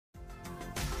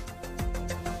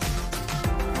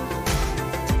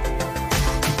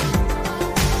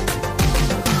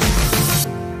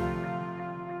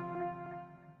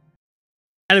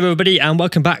Hello, everybody, and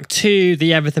welcome back to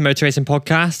the Everything Motor Racing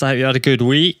podcast. I hope you had a good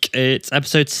week. It's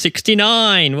episode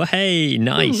 69. Well, hey,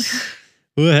 nice.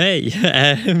 Well,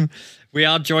 hey. We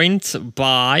are joined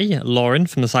by Lauren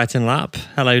from the Sighting Lab.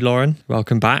 Hello, Lauren.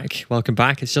 Welcome back. Welcome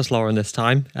back. It's just Lauren this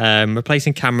time.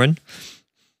 Replacing Cameron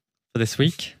for this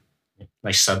week.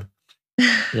 Nice sub.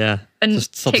 Yeah. And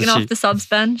taking off the subs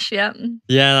bench, yeah.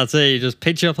 Yeah, that's it. You just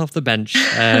picked you up off the bench.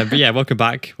 But yeah, welcome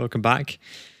back. Welcome back.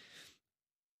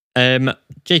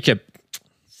 Jacob,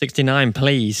 69,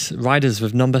 please. Riders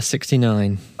with number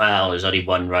 69. Well, there's only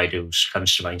one rider who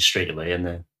comes to mind straight away,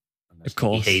 and of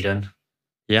course, Hayden.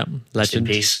 Yep, legend.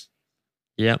 In peace.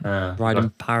 Yep,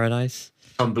 Riding Paradise.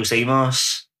 Tom Bruce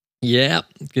Amos. Yeah,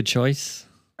 good choice.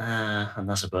 And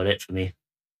that's about it for me.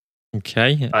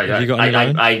 Okay, have you got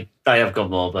any? I have got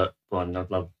more, but go on,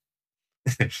 I'd love.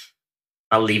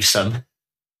 I'll leave some.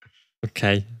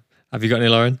 Okay. Have you got any,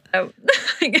 Lauren? Oh.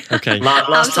 Okay.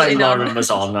 Last time Lauren was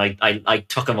on, I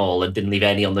took them all and didn't leave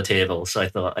any on the table, so I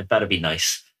thought I'd better be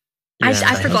nice. Yeah,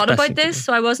 I forgot about this,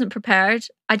 so I wasn't prepared.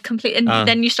 I'd completed, and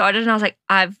then you started, and I was like,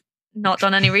 I've not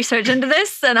done any research into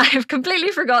this, and I've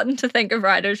completely forgotten to think of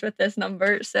riders with this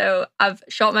number, so I've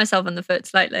shot myself in the foot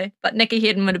slightly. But Nicky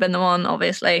Hayden would have been the one,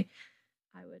 obviously.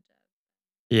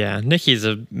 Yeah, Nicky's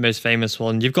the most famous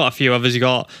one. You've got a few others. You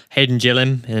got Hayden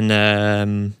Gillim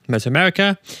in Moto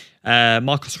America,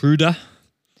 Marcus Ruder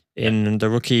in the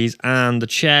Rookies and the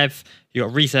Chev. You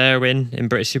got Reese Irwin in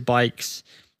British Superbikes,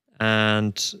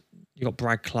 and you got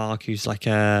Brad Clark, who's like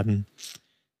part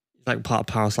of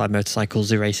Powerslide Motorcycles,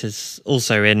 who races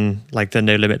also in like the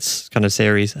No Limits kind of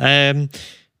series. But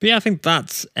yeah, I think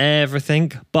that's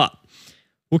everything. But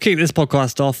we'll kick this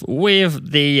podcast off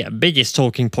with the biggest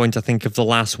talking point, I think, of the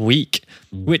last week,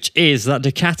 which is that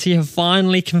Ducati have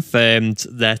finally confirmed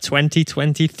their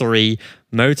 2023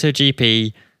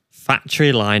 MotoGP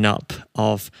factory lineup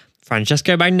of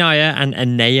Francesco Bagnaia and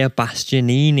Enea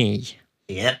Bastianini.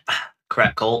 Yep,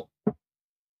 correct call.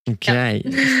 Okay.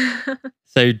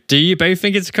 So do you both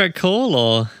think it's a correct call,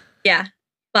 or? Yeah,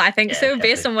 well, I think so. Definitely.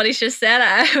 Based on what he's just said,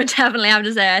 I would definitely have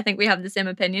to say I think we have the same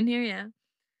opinion here, yeah.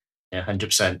 Yeah,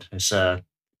 100%. It's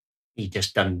he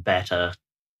just done better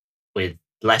with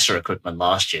lesser equipment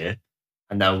last year,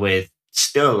 and now with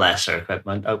still lesser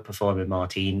equipment, outperforming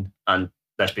Martin. And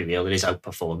let's be real, it is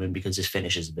outperforming because his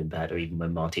finishes have been better even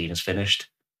when Martin has finished.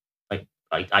 Like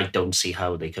I don't see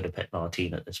how they could have picked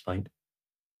Martin at this point.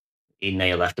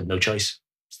 Enea left him no choice.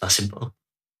 It's that simple.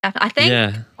 I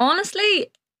think, honestly,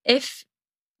 if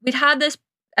we'd had this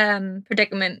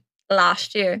predicament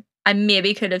last year, I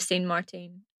maybe could have seen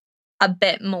Martin a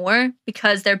bit more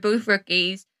because they're both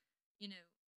rookies. You know,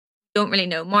 don't really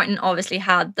know. Martin obviously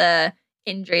had the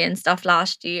injury and stuff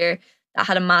last year that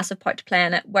had a massive part to play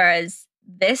in it, whereas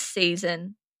this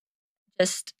season,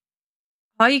 just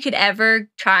how you could ever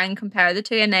try and compare the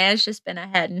two, Enea's just been a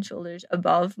head and shoulders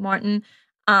above Martin.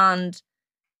 And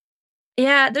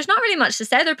yeah, there's not really much to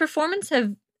say. Their performance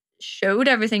have showed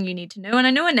everything you need to know. And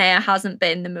I know Enea hasn't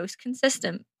been the most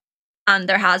consistent, and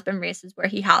there has been races where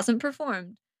he hasn't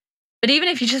performed. But even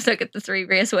if you just look at the 3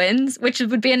 race wins, which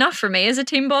would be enough for me as a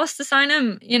team boss to sign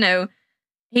him, you know,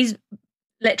 he's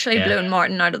literally blown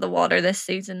Martin out of the water this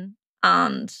season.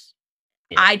 And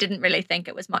I didn't really think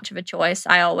it was much of a choice.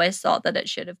 I always thought that it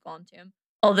should have gone to him.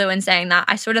 Although in saying that,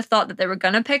 I sort of thought that they were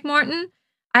going to pick Martin.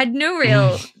 I had no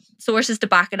real sources to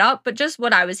back it up, but just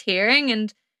what I was hearing.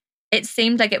 And it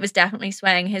seemed like it was definitely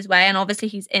swaying his way. And obviously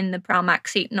he's in the Pramac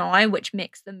seat now, which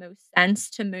makes the most sense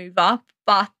to move up.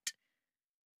 But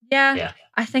yeah.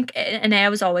 I think Enea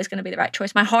was always going to be the right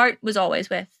choice. My heart was always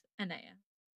with Enea.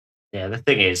 Yeah, the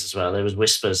thing is as well, there was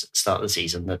whispers at the start of the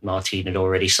season that Martin had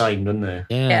already signed, wasn't there?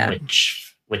 Yeah.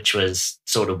 Which was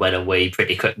sort of went away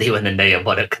pretty quickly when Enea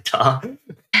won at Qatar.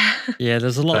 Yeah,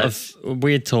 there's a lot of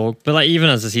weird talk, but like even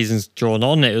as the season's drawn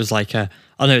on, it was like oh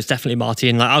no, it's definitely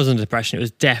Martin. Like I was under the impression it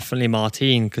was definitely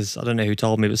Martin because I don't know who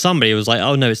told me, but somebody was like,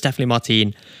 oh no, it's definitely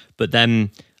Martin. But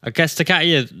then I guess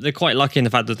Ducati, they're quite lucky in the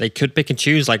fact that they could pick and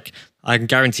choose. Like I can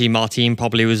guarantee Martin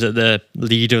probably was at the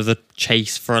lead of the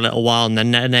chase for a little while, and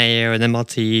then Enea, and then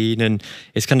Martin, and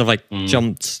it's kind of like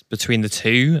jumped between the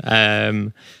two.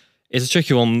 It's a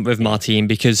tricky one with Martin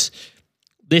because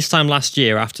this time last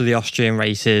year, after the Austrian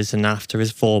races and after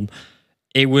his form,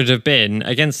 it would have been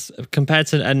compared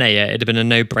to Enea, it'd have been a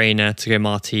no-brainer to go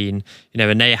Martin. You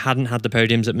know, Enea hadn't had the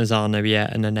podiums at Misano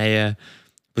yet, and Enea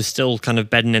was still kind of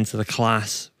bedding into the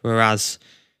class, whereas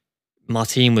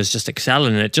Martin was just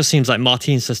excelling. And it just seems like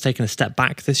Martin's just taken a step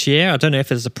back this year. I don't know if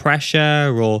there's a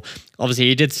pressure or obviously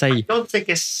he did say... I don't think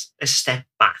it's a step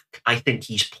back. I think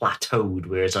he's plateaued,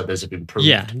 whereas others have improved.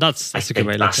 Yeah, that's a good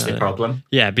way to look at it. That's the problem.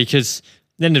 Yeah, because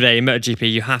the end of the day, in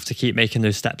MotoGP, you have to keep making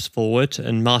those steps forward,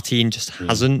 and Martin just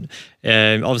hasn't.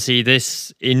 Obviously,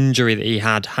 this injury that he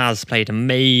had has played a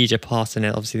major part in it.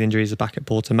 Obviously, the injuries are back at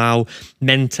Portimao.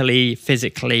 Mentally,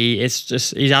 physically, it's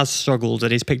just he has struggled,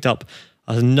 and he's picked up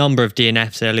a number of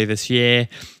DNFs earlier this year.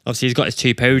 Obviously, he's got his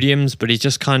 2 podiums, but he's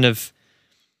just kind of,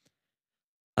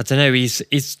 I don't know, he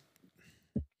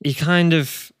kind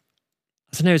of,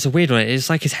 I don't know, it's a weird one. It's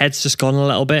like his head's just gone a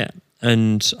little bit,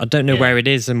 and I don't know where it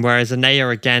is. And whereas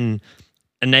Enea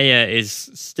is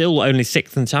still only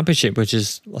 6th in the championship, which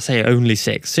is, I'll say only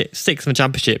 6th in the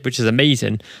championship, which is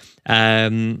amazing.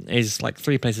 He's like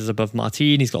 3 places above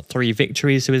Martin. He's got 3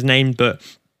 victories to his name, but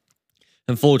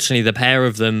unfortunately, the pair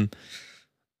of them,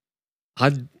 I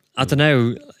don't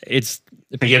know.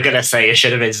 You're gonna say it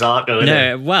should have been Zarco.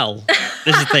 No, well,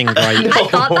 this is the thing, right? I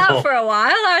thought that for a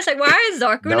while. I was like, why is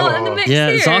Zarco not in the mix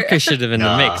Yeah, here? Zarco should have been in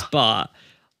the mix, but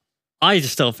I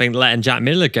just still think letting Jack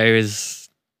Miller go is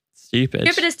stupid.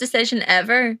 Stupidest decision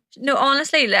ever. No,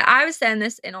 honestly, like, I was saying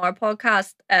this in our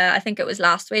podcast. I think it was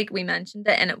last week we mentioned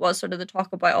it, and it was sort of the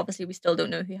talk about, obviously we still don't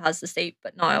know who has the seat,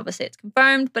 but now obviously it's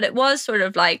confirmed. But it was sort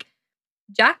of like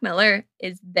Jack Miller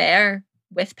is there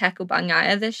with Pecco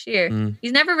Bagnaia this year.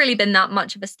 He's never really been that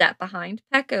much of a step behind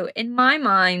Pecco. In my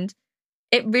mind,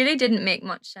 it really didn't make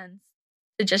much sense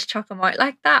to just chuck him out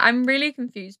like that. I'm really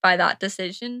confused by that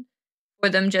decision for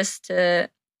them just to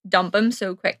dump him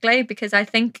so quickly, because I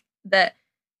think that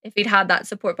if he'd had that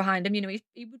support behind him,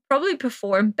 he would probably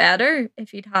perform better if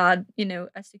he'd had,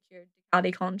 a secured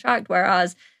Ducati contract,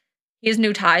 whereas he has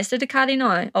no ties to Ducati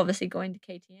now, obviously going to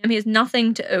KTM. He has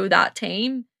nothing to owe that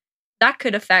team. That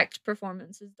could affect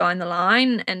performances down the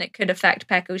line, and it could affect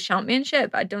Pecco's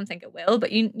championship. I don't think it will,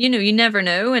 but you never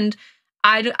know. And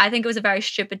I think it was a very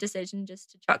stupid decision just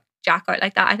to chuck Jack out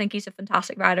like that. I think he's a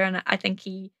fantastic rider, and I think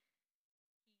he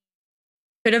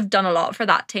could have done a lot for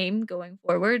that team going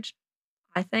forward.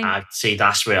 I think. See,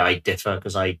 that's where I differ,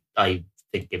 because I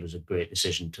think it was a great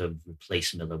decision to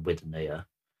replace Miller with Enea,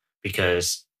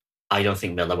 because I don't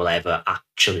think Miller will ever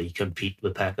actually compete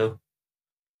with Pecco.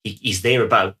 He's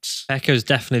thereabouts. Pecco's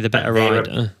definitely the better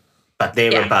rider. But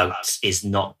thereabouts is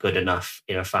not good enough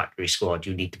in a factory squad.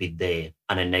 You need to be there,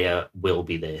 and Enea will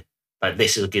be there. But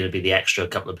this is going to be the extra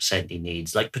couple of percent he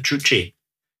needs. Like Petrucci,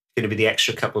 going to be the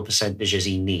extra couple of percentages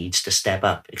he needs to step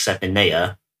up. Except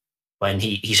Enea, when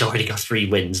he's already got 3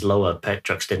 wins lower,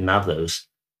 Petrox didn't have those.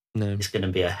 No. It's going to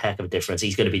be a heck of a difference.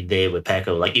 He's going to be there with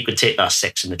Pecco. Like, you could take that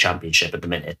 6 in the championship at the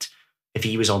minute. If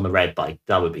he was on the red bike,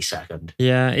 that would be second.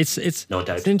 Yeah, it's no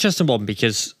doubt. It's an interesting one,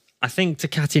 because I think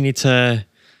Ducati need to.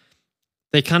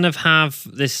 They kind of have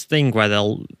this thing where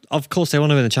of course, they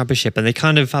want to win the championship, and they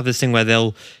kind of have this thing where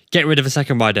they'll get rid of a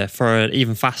second rider for an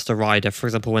even faster rider. For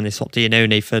example, when they swapped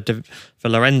Iannone for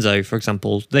Lorenzo, for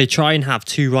example, they try and have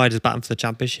 2 riders battling for the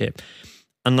championship.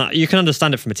 And you can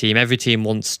understand it from a team. Every team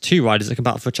wants 2 riders that can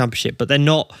battle for a championship, but they're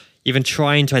not even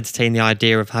trying to entertain the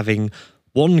idea of having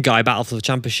one guy battle for the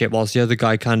championship whilst the other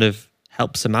guy kind of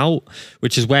helps him out,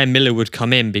 which is where Miller would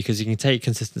come in, because he can take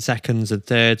consistent seconds and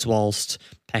thirds whilst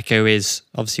Pecco is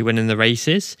obviously winning the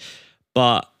races.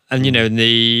 But, and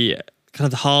the kind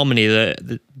of the harmony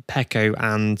that Pecco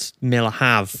and Miller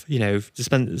have, they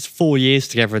spent 4 years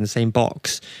together in the same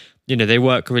box. They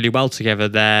work really well together.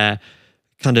 They're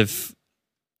kind of,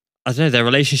 I don't know, their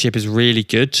relationship is really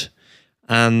good.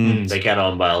 And they get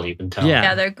on well, you can tell.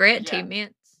 Yeah, they're great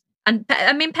teammates. And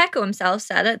I mean, Pecco himself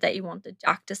said it, that he wanted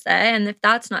Jack to stay. And if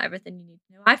that's not everything you need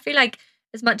to know, I feel like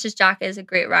as much as Jack is a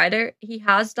great rider, he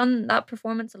has done that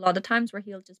performance a lot of times where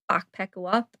he'll just back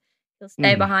Pecco up. He'll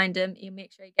stay behind him. He'll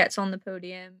make sure he gets on the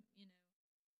podium.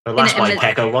 Well, that's why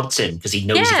Pecco wants him, because he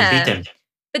knows he can beat him.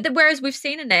 But whereas we've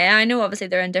seen Enea, I know obviously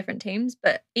they're in different teams,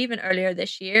 but even earlier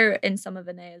this year in some of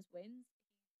Enea's wins,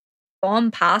 gone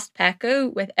past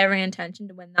Pecco with every intention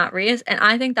to win that race. And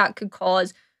I think that could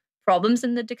cause problems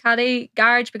in the Ducati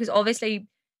garage, because obviously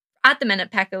at the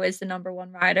minute Pecco is the number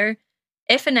 1 rider.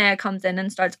 If Enea comes in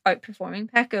and starts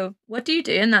outperforming Pecco, what do you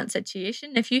do in that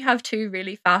situation? If you have 2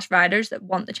 really fast riders that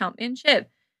want the championship,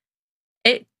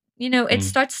 it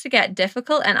starts to get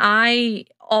difficult. And I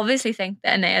obviously think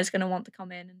that Enea is going to want to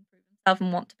come in and prove himself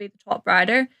and want to be the top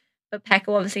rider, but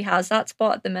Pecco obviously has that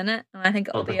spot at the minute, and I think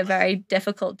it'll be a very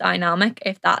difficult dynamic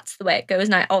if that's the way it goes.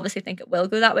 And I obviously think it will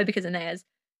go that way, because Enea is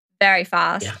very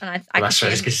fast, and I that's what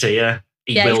I was going to say.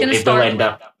 He's going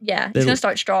to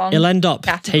start strong. He'll end up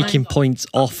taking points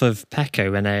off of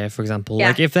Pecco, Enea, for example. Yeah.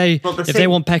 Like if they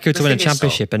want Pecco to win a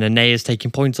championship and Enea's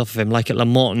taking points off of him, like at Le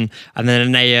Mans, and then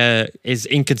Enea is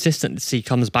inconsistency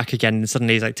comes back again, and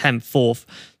suddenly he's like 10th, 4th,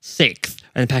 6th,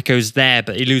 and Pecco's there,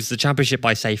 but he loses the championship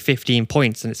by say 15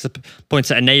 points, and it's the points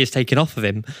that Enea's taken off of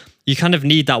him. you kind of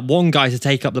need that one guy to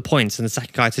take up the points and the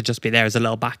second guy to just be there as a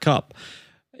little backup.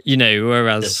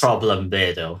 Whereas... The problem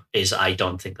there, though, is I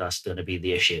don't think that's going to be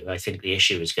the issue. I think the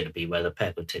issue is going to be whether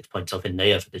Pecco takes points off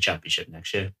Enea for the championship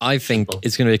next year. I think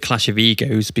it's going to be a clash of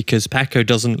egos because Pecco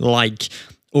doesn't like,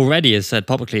 already has said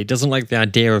publicly, doesn't like the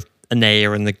idea of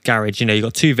Enea in the garage. You've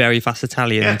got two very fast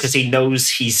Italians. Yeah, because he knows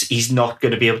he's not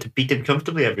going to be able to beat him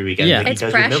comfortably every weekend. Yeah, like it's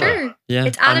pressure. Yeah,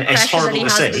 it's added pressure that he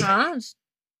hasn't had.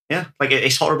 Yeah, like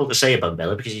it's horrible to say about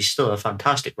Miller because he's still a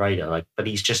fantastic rider, but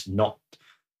he's just not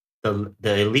the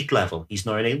elite level. He's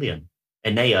not an alien.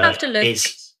 Enea have to look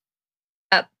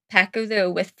at Pecco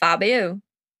though with Fabio,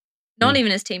 not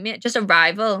even his teammate, just a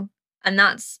rival, and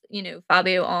that's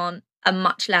Fabio on a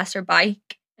much lesser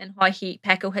bike and how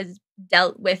Pecco has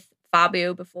dealt with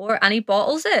Fabio before, and he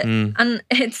bottles it, and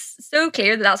it's so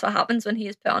clear that that's what happens when he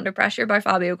is put under pressure by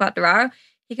Fabio Quartararo.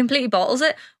 He completely bottles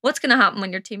it. What's going to happen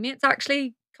when your teammates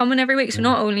actually coming every week? So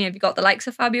not only have you got the likes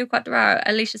of Fabio Quartararo,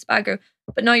 Alicia Spargo,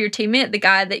 but now your teammate, the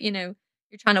guy that you're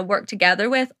trying to work together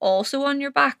with, also on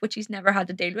your back, which he's never had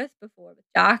to deal with before with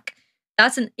Jack.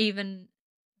 That's an even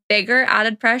bigger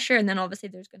added pressure. And then obviously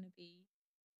there's going to be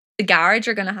the garage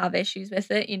are going to have issues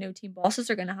with it. Team bosses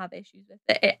are going to have issues with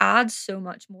it. It adds so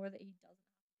much more that he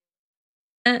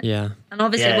doesn't. Yeah. And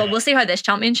obviously, well, we'll see how this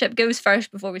championship goes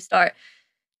first before we start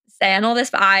saying all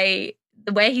this. But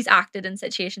the way he's acted in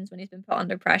situations when he's been put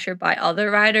under pressure by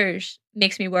other riders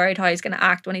makes me worried how he's going to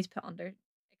act when he's put under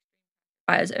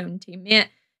by his own teammate,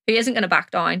 who isn't going to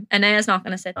back down. And Enea's not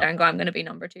going to sit there and go, I'm going to be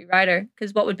number 2 rider,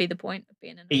 because what would be the point of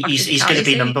being in a He's going to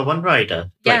be number 1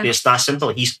 rider. Like, it's that simple.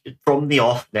 He's from the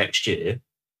off next year,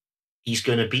 he's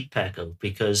going to beat Pecco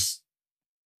because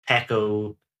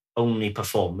Pecco only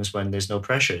performs when there's no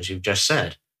pressure, as you've just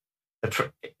said.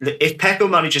 If Pecco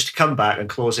manages to come back and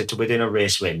close it to within a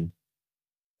race win,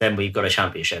 then we've got a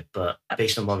championship. But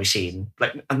based on what we've seen,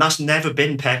 and that's never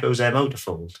been Pecco's MO to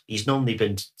fold. He's normally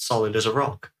been solid as a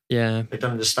rock. Yeah, I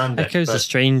don't understand it. Pecco's a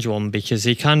strange one because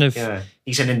he kind of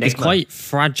he's an enigma. He's quite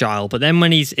fragile, but then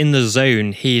when he's in the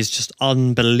zone, he is just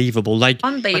unbelievable.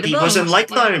 Unbeatable. But he wasn't like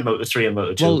that in Moto 3 and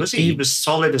Moto 2, was he? He was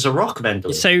solid as a rock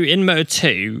mentally. So in Moto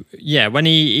 2, when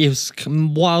he was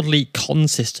wildly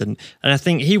consistent, and I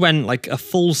think he went like a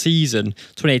full season,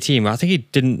 2018, where I think he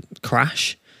didn't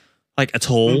crash.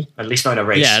 At all. At least not in a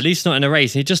race. Yeah, at least not in a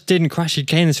race. He just didn't crash. He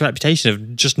gained this reputation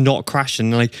of just not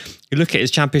crashing. You look at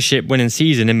his championship winning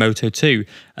season in Moto 2,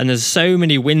 and there's so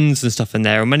many wins and stuff in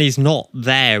there. And when he's not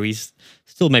there, he's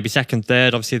still maybe second,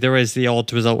 third. Obviously, there is the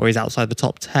odd result where he's outside the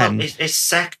top 10. Well, his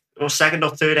second or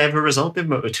third ever result in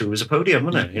Moto 2 was a podium,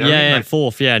 wasn't it?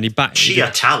 Fourth, and he backed. Sheer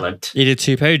talent. He did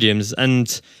 2 podiums,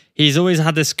 and he's always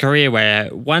had this career where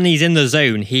when he's in the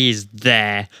zone, he's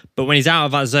there. But when he's out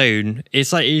of that zone,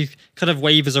 it's like he kind of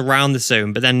wavers around the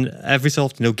zone, but then every so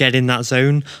often he'll get in that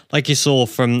zone. Like you saw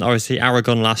from, obviously,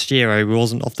 Aragon last year, where he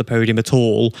wasn't off the podium at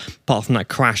all, apart from that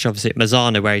crash, obviously, at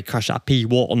Mazzano, where he crashed at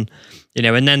P1.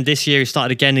 And then this year he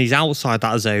started again, and he's outside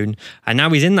that zone, and now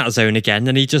he's in that zone again,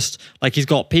 and he just, he's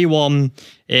got P1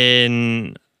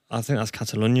 in, I think that's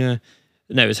Catalonia.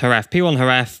 No, it's Jerez. P1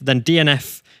 Jerez, then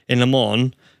DNF in Le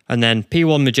Mans, and then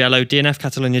P1 Mugello, DNF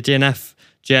Catalonia, DNF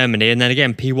Germany, and then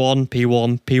again P1,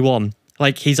 P1, P1.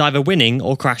 He's either winning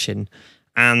or crashing,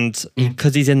 and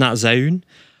because he's in that zone.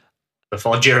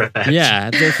 Before Durafest. Yeah,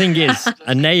 the thing is,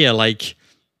 Enea,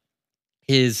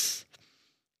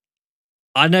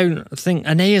 I think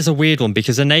Enea's a weird one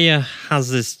because Enea has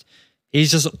this.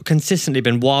 He's just consistently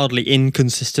been wildly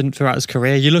inconsistent throughout his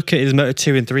career. You look at his Moto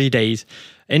 2 and 3 days.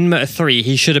 In Moto 3,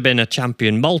 he should have been a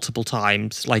champion multiple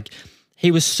times. He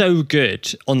was so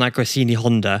good on that Gresini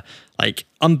Honda,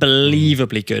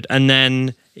 unbelievably good. And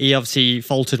then he obviously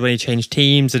faltered when he changed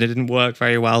teams and it didn't work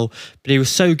very well. But he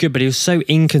was so good, but he was so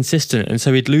inconsistent. And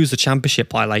so he'd lose the championship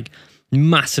by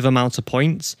massive amounts of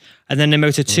points. And then in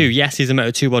Moto 2, yes, he's a Moto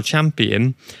 2 world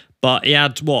champion, but he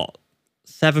had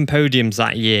 7 podiums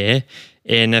that year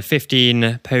in a 15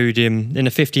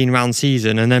 round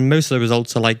season. And then most of the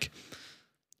results are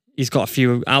he's got a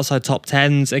few outside top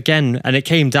 10s again, and it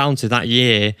came down to that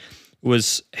year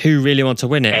was who really wanted to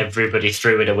win it. Everybody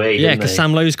threw it away. Yeah, because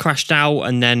Sam Lowe's crashed out,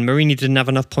 and then Marini didn't have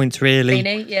enough points really.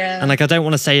 And I don't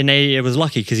want to say Enea was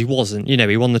lucky because he wasn't.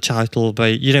 He won the title,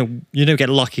 but you don't get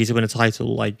lucky to win a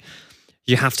title.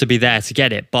 You have to be there to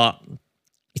get it. But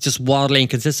it's just wildly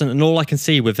inconsistent, and all I can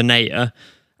see with Enea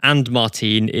and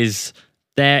Martin is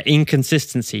their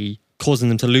inconsistency causing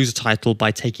them to lose a title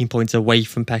by taking points away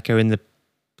from Pecco in the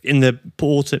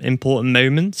important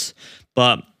moments.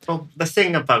 But the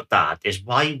thing about that is,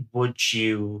 why would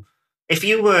you, if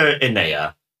you were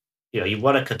Enea, you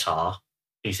won a Qatar,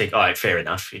 you think, all right, fair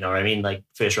enough, you know what I mean?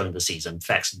 First round of the season,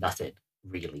 affects nothing.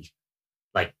 really.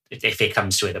 Like, if it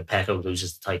comes to it and Pecco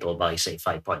loses the title by, say,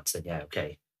 5 points, then yeah,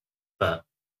 okay. But,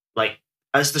 like,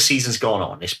 as the season's gone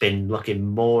on, it's been looking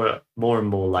more and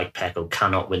more like Pecco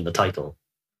cannot win the title.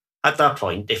 At that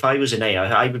point, if I was in AI,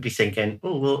 I would be thinking,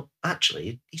 oh, well,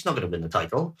 actually, he's not going to win the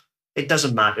title. It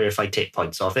doesn't matter if I take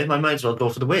points off him. I might as well go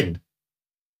for the win.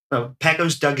 No,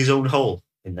 Pecco's dug his own hole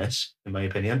in this, in my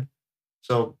opinion.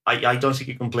 So I don't think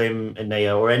you can blame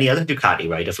Enea or any other Ducati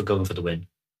rider for going for the win.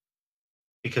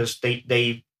 Because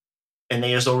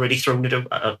Enea's already thrown it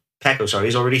Pecco,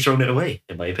 he's already thrown it away,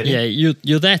 in my opinion. Yeah,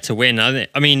 you're there to win.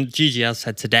 I mean, Gigi has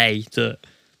said today that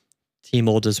team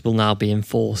orders will now be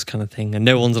enforced, kind of thing, and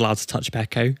no one's allowed to touch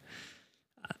Pecco.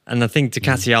 And I think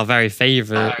Ducati are very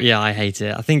favour. Yeah, I hate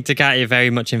it. I think Ducati are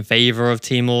very much in favour of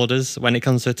team orders when it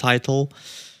comes to a title.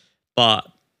 But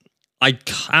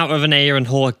out of Enea and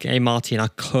Jorge Martin, I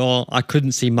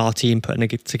couldn't see Martin putting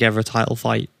together a title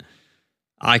fight.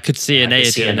 I could see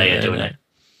Enea doing it.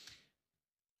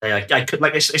 I could,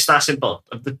 like, it's that simple.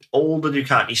 Of all the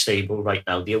Ducati stable right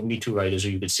now, the only 2 riders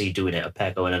who you could see doing it are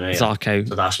Pecco and Enea. Zarco.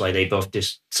 So that's why they both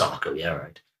Zarco. Yeah,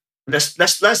 right. Let's let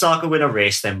Zarco win a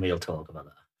race, then we'll talk about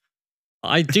that.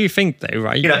 I do think though,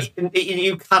 right?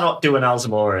 You cannot do an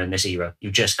Alzamora in this era.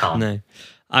 You just can't. No,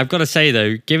 I've got to say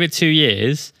though, give it 2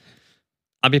 years,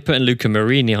 I'd be putting Luca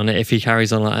Marini on it if he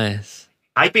carries on like this.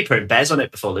 I'd be putting Bez on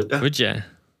it before Luca. Would you?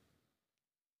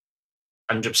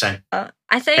 100%.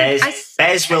 I think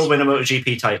Bez will win a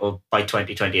MotoGP title by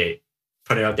 2028.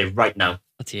 Put it out there right now.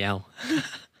 What's the L?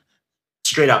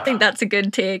 Straight up. I think that's a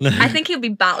good take. I think he'll be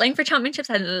battling for championships.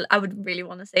 I would really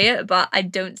want to see it, but I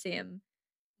don't see him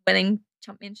winning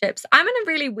championships. I'm in a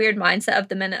really weird mindset of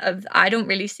the minute of I don't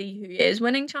really see who is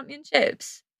winning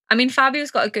championships. I mean,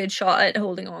 Fabio's got a good shot at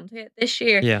holding on to it this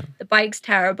year. Yeah. The bike's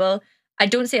terrible. I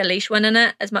don't see Aleix winning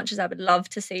it as much as I would love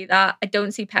to see that. I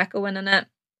don't see Pecco winning it.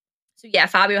 So yeah,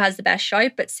 Fabio has the best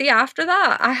shot. But see, after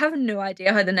that, I have no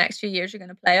idea how the next few years are going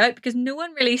to play out because no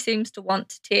one really seems to want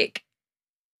to take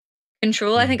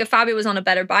control. I think if Fabio was on a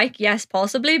better bike, yes,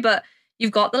 possibly. But you've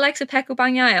got the likes of Pecco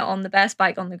Bagnaia on the best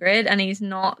bike on the grid and he's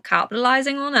not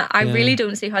capitalising on it. I really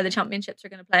don't see how the championships are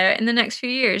going to play out in the next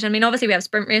few years. I mean, obviously we have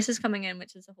sprint races coming in,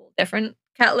 which is a whole different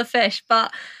kettle of fish.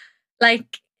 But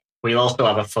like... we also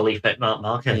have a fully fit Marc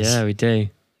Marquez. Yeah, we do.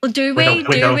 Well, do we?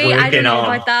 I don't know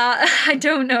about that. I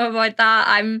don't know about that.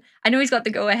 I know he's got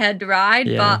the go-ahead to ride,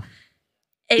 but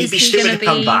he'd be stupid to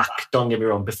come back, don't get me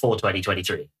wrong, before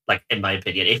 2023, like, in my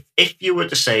opinion. If you were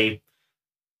to say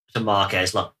to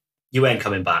Marquez, look, you ain't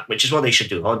coming back, which is what they should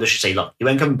do. Honda should say, look, you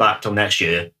ain't coming back till next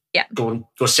year. Yeah. Go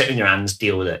sit in your hands,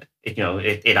 deal with it.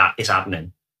 It's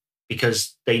happening.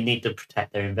 Because they need to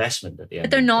protect their investment at the end.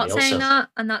 But they're not saying that,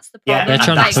 and that's the problem. Yeah, they're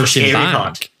trying to push him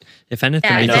back. If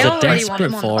anything, they're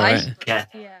desperate for it. Yeah.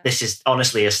 This is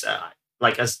honestly as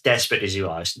desperate as you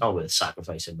are. It's not worth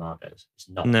sacrificing Marquez. It's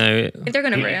not. No, they're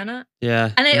going to ruin it.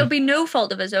 Yeah, and it'll be no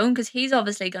fault of his own because he's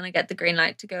obviously going to get the green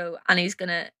light to go, and he's going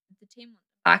to the team wants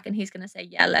him back, and he's going to say,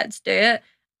 "Yeah, let's do it."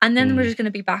 And then we're just going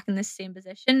to be back in this same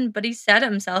position. But he said it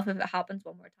himself: if it happens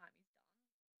one more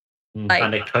time,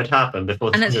 and it could happen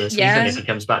before the season if he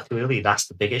comes back too early. That's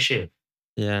the big issue.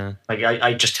 Yeah, like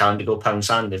I just tell him to go pound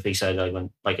sand if he said I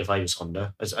went. Like if I was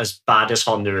Honda, as bad as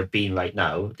Honda have been right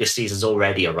now, this season's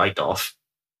already a write-off.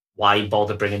 Why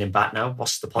bother bringing him back now?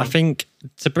 What's the point? I think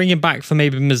to bring him back for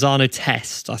maybe Misano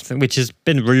test, I think, which has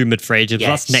been rumored for ages. Yes.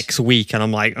 But that's next week, and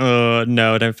I'm like, oh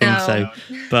no, I don't think so.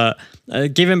 But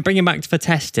bring him back for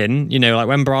testing. Like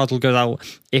when Bradl goes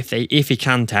out, if he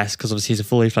can test, because obviously he's a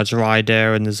fully fledged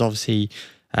rider, and there's obviously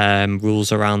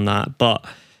rules around that. But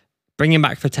bring him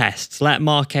back for tests. Let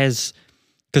Marquez,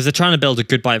 because they're trying to build a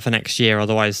good bike for next year.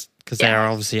 Otherwise, because they are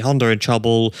obviously Honda in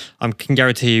trouble. I can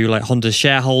guarantee you, like Honda's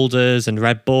shareholders and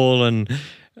Red Bull and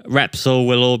Repsol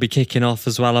will all be kicking off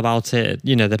as well about it.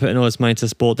 They're putting all this money into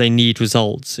sport. They need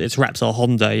results. It's Repsol,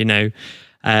 Honda.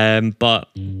 But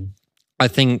I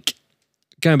think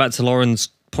going back to Lauren's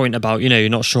point about you're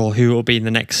not sure who will be in the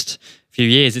next few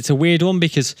years. It's a weird one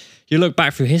because you look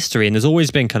back through history and there's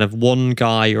always been kind of one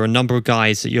guy or a number of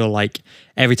guys that you're like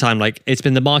every time, like it's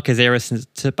been the Marquez era since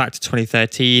back to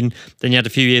 2013. Then you had a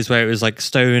few years where it was like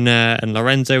Stoner and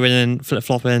Lorenzo winning,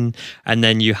 flip-flopping, and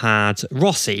then you had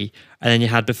Rossi, and then you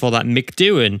had before that Mick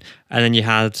Doohan, and then you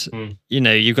had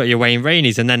you've got your Wayne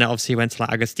Rainey's, and then it obviously went to like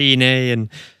Agostini, and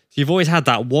you've always had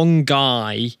that one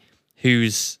guy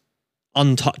who's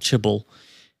untouchable.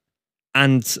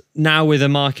 And now with the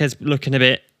Marquez looking a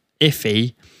bit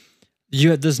iffy,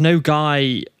 there's no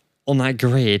guy on that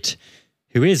grid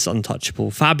who is untouchable.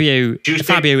 Fabio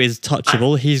is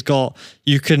touchable. He's got,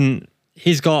 you can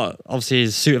he's got obviously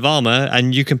his suit of armor,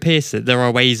 and you can pierce it. There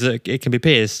are ways that it can be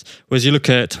pierced. Whereas you look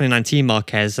at 2019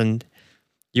 Marquez, and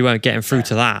you weren't getting through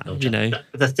to that. No, you know,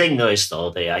 the thing is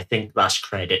though, I think that's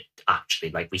credit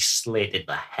actually. Like we slated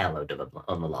the hell out of him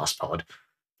on the last pod,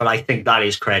 but I think that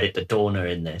is credit to Dorna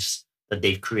in this, that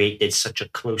they've created such a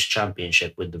close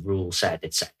championship with the rule set,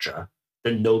 etc.,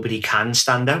 that nobody can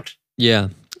stand out. Yeah,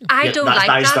 I don't like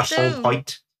that. That is the whole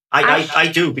point. I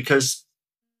do, because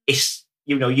it's,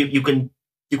 you know, you can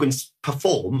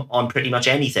perform on pretty much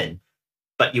anything,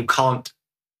 but you can't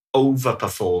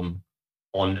overperform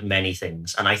on many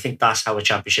things. And I think that's how a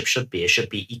championship should be. It should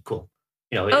be equal.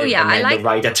 You know, the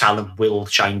rider talent will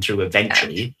shine through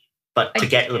eventually. Yeah. But to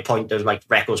get to the point of like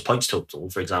Reco's points total,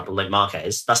 for example, like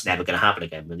Marquez, that's never going to happen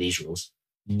again with these rules.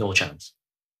 No chance.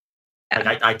 Yeah.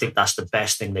 Like I think that's the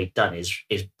best thing they've done is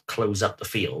close up the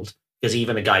field, because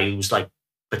even a guy who's like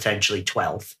potentially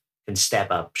 12th can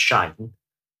step up, shine,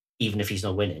 even if he's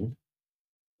not winning.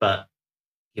 But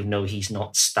you know, he's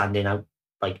not standing out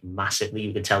like massively.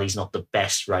 You can tell he's not the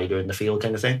best rider in the field,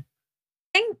 kind of thing.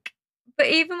 I think, but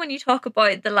even when you talk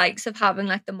about the likes of having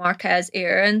like the Marquez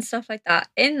era and stuff like that,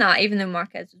 in that, even though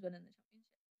Marquez was winning the championship,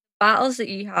 battles that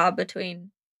you have between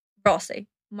Rossi,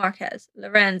 Marquez,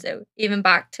 Lorenzo, even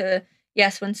back to,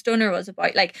 yes, when Stoner was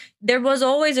about, like, there was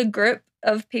always a group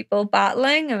of people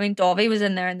battling. I mean, Dovi was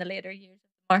in there in the later years of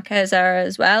the Marquez era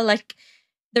as well. Like,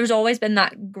 there's always been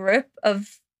that group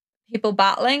of people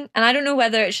battling. And I don't know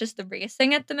whether it's just the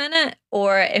racing at the minute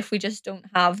or if we just don't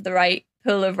have the right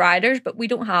pool of riders, but we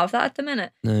don't have that at the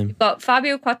minute. No. We've got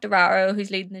Fabio Quartararo, who's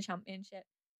leading the championship,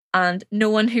 and no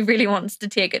one who really wants to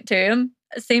take it to him,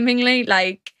 seemingly.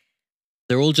 Like,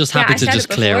 they're all just happy to just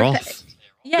clear off.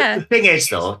 Yeah. The thing is,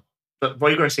 though, but what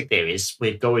you've got to think there is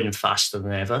we're going faster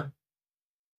than ever.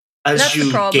 As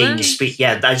you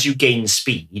gain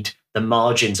speed, the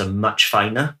margins are much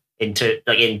finer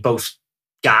in both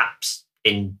gaps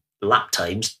in lap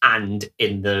times and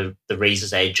in the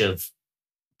razor's edge of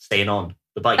staying on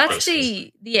the bike. That's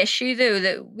the issue, though,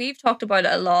 that we've talked about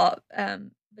it a lot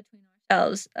between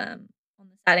ourselves on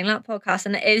the Siding Lap podcast,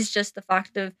 and it is just the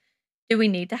fact of, do we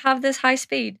need to have this high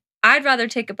speed? I'd rather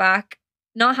take it back,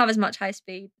 not have as much high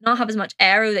speed, not have as much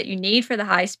aero that you need for the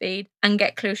high speed, and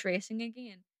get close racing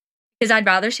again. Because I'd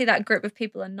rather see that group of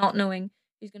people and not knowing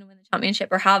who's going to win the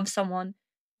championship, or have someone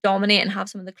dominate and have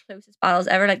some of the closest battles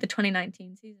ever, like the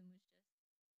 2019 season was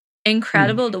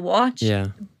incredible to watch. Yeah,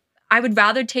 I would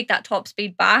rather take that top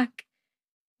speed back,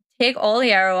 take all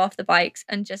the aero off the bikes,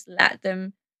 and just let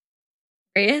them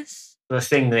race. The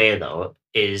thing there, though,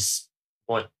 is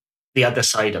what the other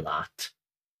side of that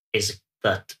is,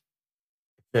 that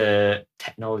the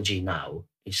technology now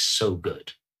is so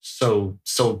good, so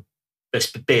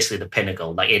it's basically the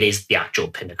pinnacle. Like, it is the actual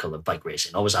pinnacle of bike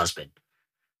racing, always has been.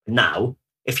 Now,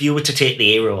 if you were to take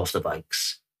the aero off the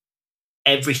bikes,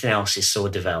 everything else is so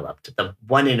developed that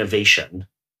one innovation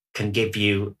can give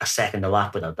you a second a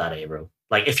lap without that aero.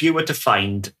 Like, if you were to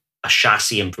find a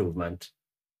chassis improvement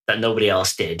that nobody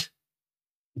else did,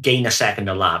 gain a second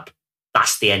a lap,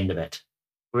 that's the end of it.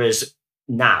 Whereas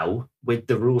now, with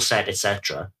the rule set,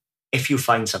 etc., if you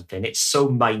find something, it's so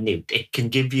minute, it can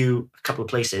give you a couple of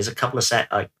places, a couple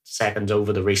of seconds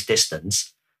over the race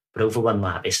distance, but over one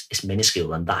lap, it's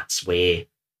minuscule, and that's where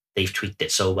they've tweaked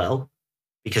it so well.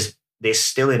 Because there's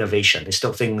still innovation, there's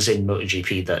still things in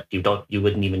MotoGP that you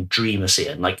wouldn't even dream of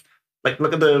seeing. Like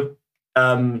look at the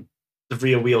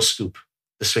rear wheel scoop,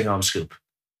 the swing arm scoop.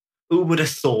 Who would have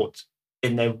thought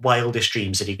in their wildest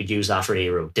dreams that he could use that for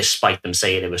aero, despite them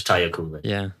saying it was tyre cooling?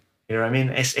 Yeah, you know what I mean.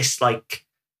 It's like,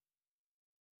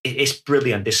 it's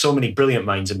brilliant. There's so many brilliant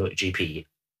minds in MotoGP,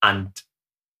 and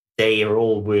they are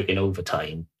all working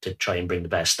overtime to try and bring the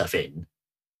best stuff in.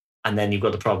 And then you've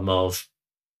got the problem of,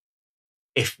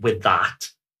 if with that,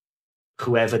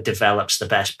 whoever develops the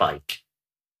best bike,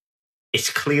 it's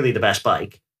clearly the best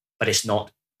bike, but it's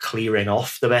not clearing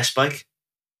off the best bike.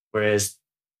 Whereas,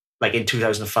 like in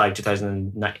 2005,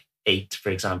 2008, for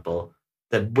example,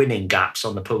 the winning gaps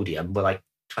on the podium were like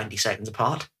 20 seconds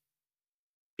apart,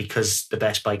 because the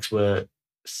best bikes were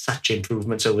such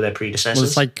improvements over their predecessors. Well,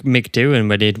 it's like Mick Doohan,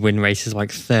 where they'd win races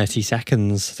like 30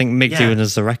 seconds. I think Mick Doohan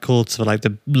has the record for like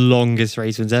the longest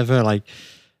race wins ever. Like,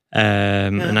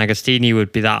 and Agostini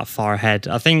would be that far ahead.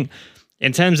 I think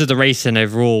in terms of the racing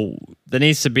overall, there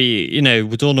needs to be,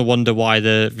 we don't wonder why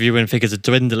the viewing figures are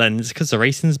dwindling. It's because the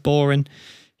racing's boring.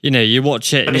 You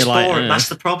watch it, but and you're like, boring. That's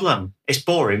the problem. It's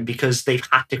boring because they've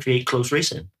had to create close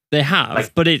racing. They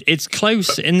have, but it's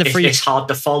close in the free. It's hard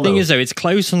to follow. Thing is, though, it's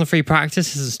close on the free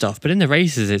practices and stuff, but in the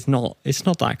races, it's not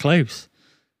that close.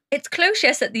 it's close,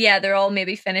 yes. They're all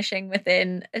maybe finishing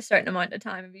within a certain amount of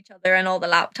time of each other, and all the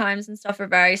lap times and stuff are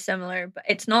very similar, but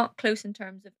it's not close in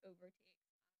terms of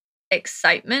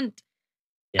excitement.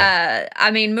 Yeah.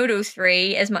 I mean, Moto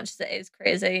 3, as much as it is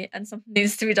crazy and something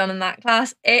needs to be done in that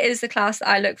class, it is the class that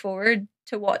I look forward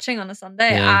to watching on a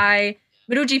Sunday. Yeah.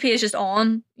 MotoGP is just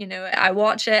on, I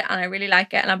watch it and I really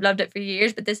like it and I've loved it for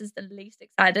years, but this is the least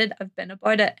excited I've been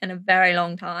about it in a very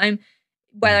long time.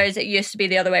 Whereas it used to be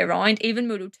the other way around. Even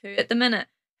Moto 2 at the minute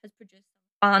has produced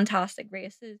fantastic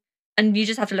races. And you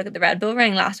just have to look at the Red Bull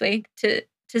Ring last week to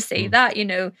see that,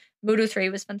 Moto 3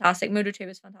 was fantastic, Moto 2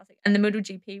 was fantastic, and the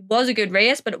MotoGP was a good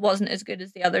race, but it wasn't as good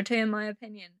as the other two, in my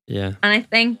opinion. Yeah. And I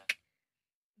think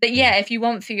that, if you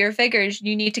want for your figures,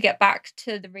 you need to get back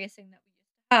to the racing that we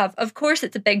used to have. Of course,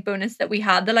 it's a big bonus that we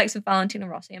had the likes of Valentino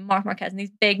Rossi and Marc Marquez and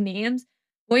these big names.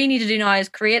 What you need to do now is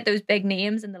create those big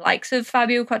names in the likes of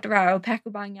Fabio Quartararo, Pecco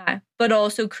Bagnaia, but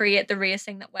also create the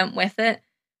racing that went with it.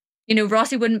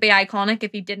 Rossi wouldn't be iconic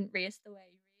if he didn't race the way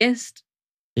he raced.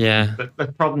 Yeah. But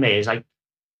the problem is, I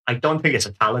don't think it's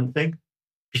a talent thing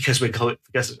because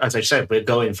as I said, we're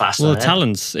going faster. Well,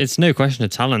 talents, it's no question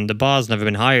of talent. The bar's never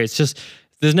been higher. It's just,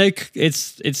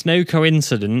 it's no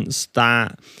coincidence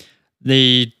that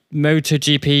the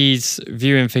MotoGP's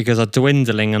viewing figures are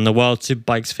dwindling and the World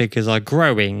Superbike's figures are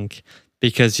growing,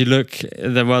 because you look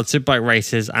at the World Superbike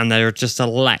races and they're just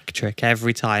electric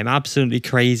every time, absolutely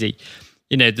crazy.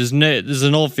 There's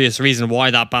an obvious reason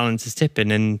why that balance is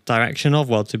tipping in direction of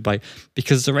World Superbike,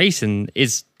 because the racing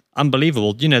is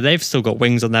unbelievable. They've still got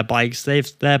wings on their bikes.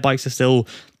 Their bikes are still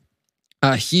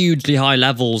at hugely high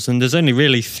levels, and there's only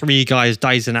really 3 guys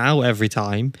dicing out every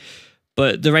time.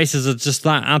 But the races are just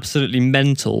that absolutely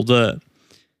mental that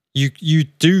you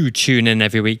do tune in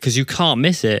every week because you can't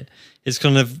miss it. It's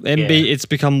kind of it's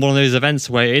become one of those events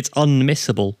where it's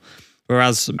unmissable.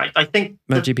 Whereas I think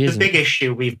the MotoGP big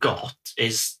issue we've got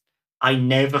is I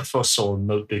never foresaw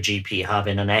MotoGP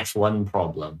having an F1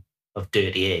 problem of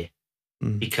dirty air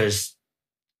because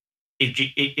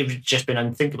it's just been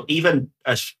unthinkable. Even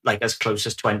as close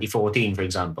as 2014, for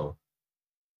example,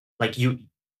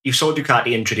 you saw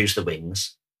Ducati introduce the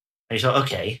wings and you thought,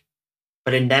 okay,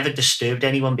 but it never disturbed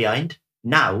anyone behind.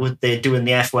 Now they're doing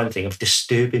the F1 thing of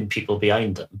disturbing people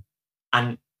behind them.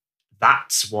 And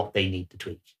that's what they need to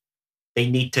tweak. They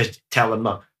need to tell them,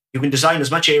 look, you can design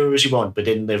as much aero as you want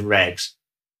within the regs,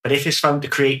 but if it's found to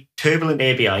create turbulent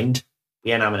air behind,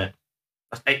 we ain't having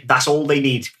it. That's all they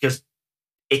need, because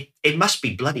it must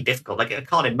be bloody difficult. I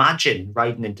can't imagine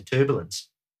riding into turbulence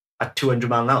at 200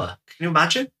 mile an hour. Can you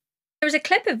imagine? There was a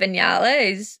clip of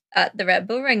Vinales at the Red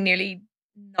Bull Ring nearly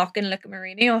knocking Luca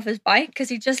Marini off his bike because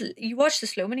you watch the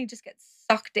slow-mo and he just gets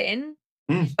sucked in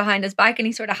behind his bike and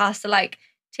he sort of has to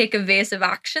take evasive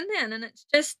action then, and it's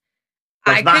just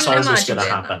that's always going to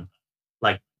happen.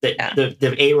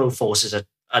 The aero forces at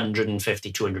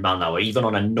 150, 200 mile an hour, even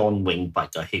on a non-wing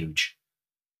bike, are huge.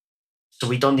 So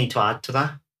we don't need to add to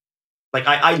that.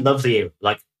 I love the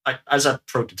aero. As a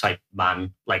prototype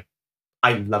man,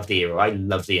 I love the aero. I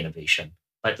love the innovation.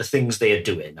 The things they are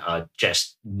doing are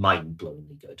just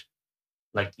mind-blowingly good.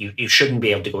 You shouldn't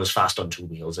be able to go as fast on 2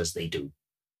 wheels as they do.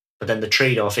 But then the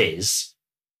trade-off is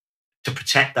to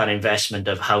protect that investment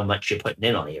of how much you're putting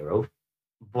in on aero.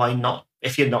 Why not?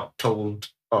 If you're not told,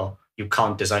 oh, you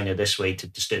can't design it this way to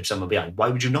disturb someone behind, why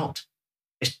would you not?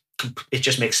 It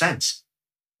just makes sense.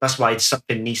 That's why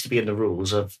something needs to be in the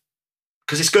rules of,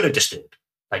 because it's going to disturb.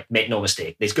 Make no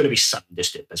mistake, there's going to be some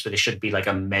disturbance, but it should be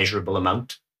a measurable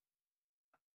amount.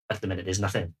 At the minute, there's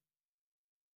nothing.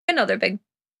 Another big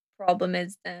problem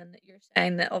is then that you're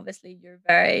saying that obviously you're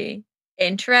very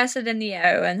interested in the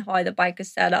aero and how the bike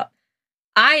is set up.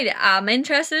 I am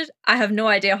interested. I have no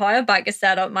idea how a bike is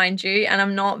set up, mind you, and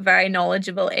I'm not very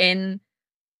knowledgeable in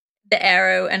the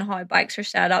aero and how bikes are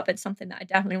set up. It's something that I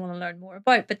definitely want to learn more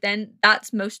about. But then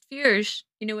that's most viewers.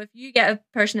 If you get a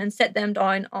person and sit them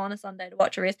down on a Sunday to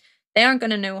watch a race, they aren't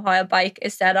going to know how a bike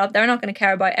is set up. They're not going to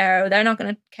care about aero. They're not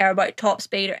going to care about top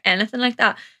speed or anything like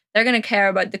that. They're going to care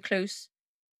about the close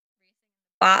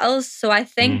battles. So I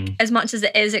think as much as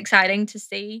it is exciting to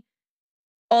see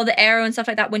all the aero and stuff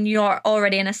like that, when you're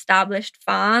already an established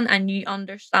fan and you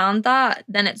understand that,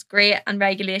 then it's great. And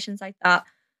regulations like that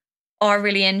are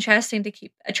really interesting to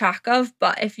keep a track of.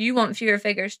 But if you want fewer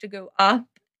figures to go up,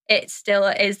 it still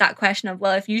is that question of,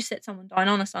 well, if you sit someone down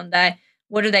on a Sunday,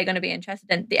 what are they going to be interested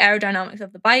in? The aerodynamics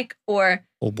of the bike or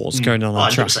what's going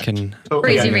on track and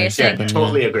crazy racing? Yeah,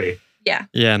 totally agree. Yeah.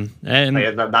 Yeah.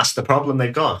 That's the problem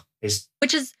they've got,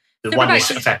 which is the one is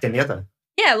affecting the other.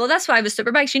 Yeah, well, that's why with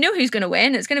Superbikes, you know who's going to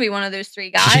win. It's going to be one of those 3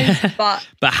 guys. Yeah.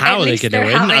 But how are they going to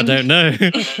win? I don't know.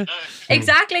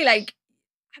 Exactly.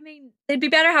 I mean, they'd be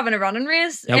better having a running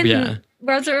race Oh, in yeah.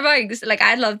 World Superbikes. Like,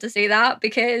 I'd love to see that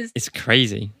because It's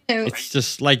crazy. you know, It's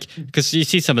just like, because you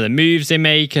see some of the moves they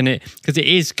make, and because it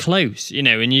is close,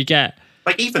 and you get,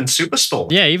 Like even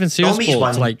Supersport. yeah, even Tommy's Supersport,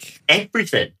 won like,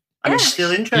 everything. And it's Yeah.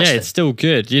 still interesting. yeah, it's still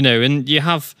good, and you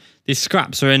have these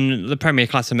scraps are in the Premier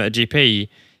Class and MotoGP.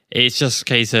 It's just a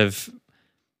case of,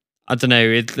 I don't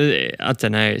know, I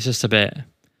don't know, it's just a bit.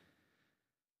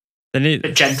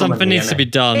 Bit gentlemanly, Something needs to innit? be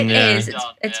done. it yeah. is.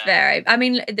 It's very. I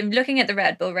mean, looking at the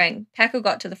Red Bull ring, Pecco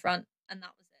got to the front, and that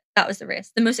was it. That was the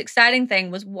race. The most exciting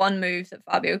thing was one move that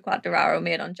Fabio Quartararo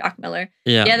made on Jack Miller.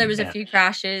 Yeah. Yeah, there was a Yeah. few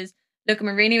crashes. Luca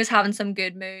Marini was having some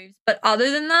good moves, but other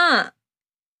than that,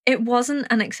 it wasn't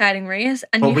an exciting race.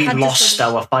 And Well, you we had to lost sort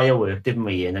of- our firework, didn't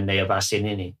we, in Enea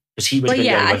Bastianini? Because he was Well, going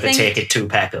to yeah, be I able to think- take it to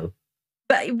Pecco.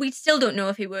 but we still don't know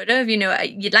if he would have.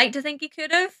 You'd like to think he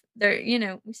could have.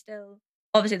 We still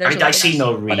obviously there's. a lot I of see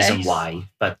no what reason ifs. why,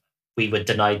 but we were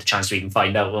denied the chance to even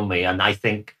find out, weren't we? And I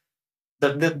think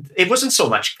it wasn't so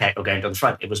much Pecco getting to the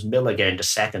front; it was Miller getting to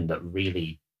second that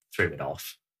really threw it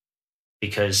off.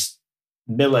 Because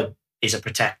Miller is a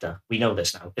protector. We know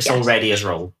this now. It's Yes. already his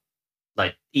role.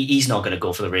 Like he's not going to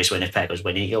go for the race win if Pecco's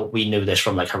winning. We knew this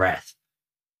from like Jerez.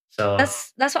 So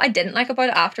That's what I didn't like about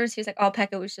it afterwards. He was like, "Oh,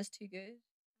 Pecco was just too good."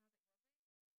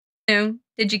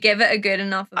 Did you give it a good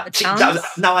enough of a chance?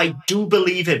 Now I do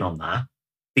believe him on that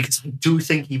because I do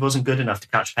think he wasn't good enough to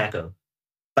catch Pecco,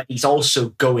 but he's also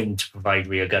going to provide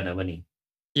rear gunner, isn't he?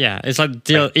 Yeah, it's like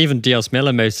even Dios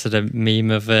Miller posted a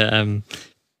meme of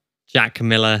Jack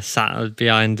Miller sat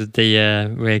behind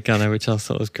the rear gunner, which I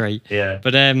thought was great. Yeah.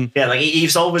 But Yeah, like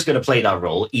he's always going to play that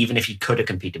role, even if he could have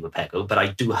competed with Pecco. But I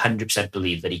do 100%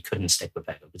 believe that he couldn't stick with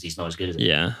Pecco because he's not as good as him.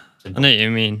 yeah, I know what you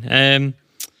mean.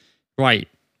 Right,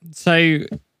 so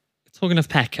talking of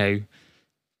Pecco,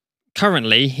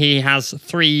 currently he has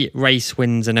 3 race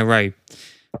wins in a row.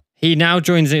 He now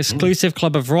joins an exclusive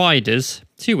club of riders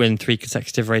to win 3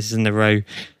 consecutive races in a row.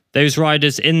 Those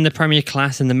riders in the Premier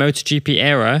Class in the MotoGP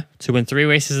era to win 3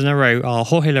 races in a row are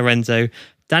Jorge Lorenzo,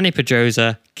 Danny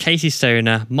Pedrosa, Casey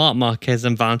Stoner, Marc Marquez,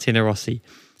 and Valentino Rossi.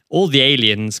 All the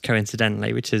aliens,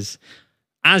 coincidentally, which is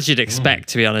as you'd expect,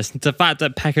 to be honest. The fact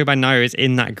that Pecco Bagnaia is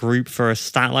in that group for a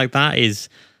stat like that is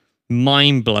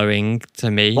mind-blowing to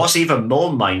me. What's even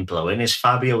more mind-blowing is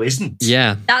Fabio isn't.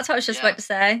 Yeah. That's what I was just about to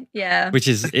say. Yeah. Which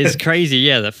is crazy,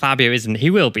 yeah, that Fabio isn't. He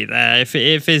will be there.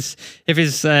 If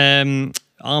his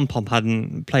arm pump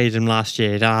hadn't played him last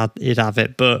year, he'd have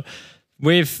it. But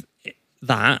with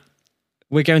that,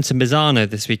 we're going to Misano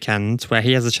this weekend, where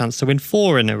he has a chance to win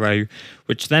 4 in a row,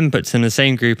 which then puts him in the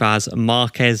same group as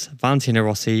Marquez, Valentino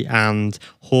Rossi, and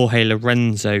Jorge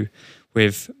Lorenzo,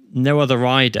 with no other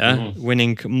rider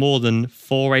winning more than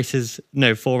 4 races in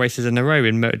a row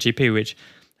in MotoGP, which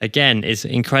again is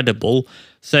incredible.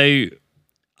 So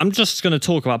I'm just going to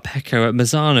talk about Pecco at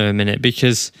Misano a minute,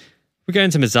 because we're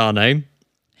going to Misano.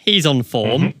 He's on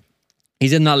form.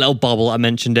 He's in that little bubble I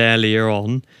mentioned earlier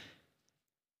on.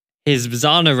 His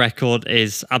Misano record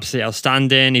is absolutely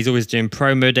outstanding. He's always doing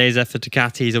promo days there for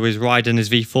Ducati. He's always riding his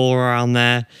V4 around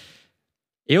there.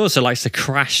 He also likes to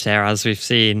crash there, as we've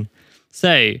seen.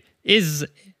 So, is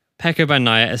Pecco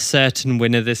Bagnaia a certain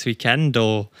winner this weekend,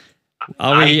 or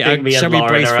are we? I think me shall and we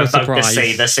Lauren brace are for a about to surprise?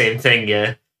 say the same thing.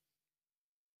 Yeah.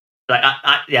 Like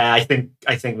I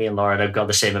think me and Lauren have got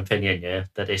the same opinion. Yeah,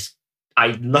 that is. I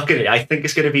look at it. I think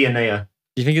it's going to be Enea.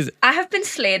 Do you think it's? I have been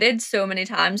slated so many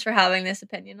times for having this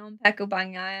opinion on Pecco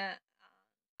Bagnaia.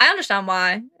 I understand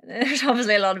why. There's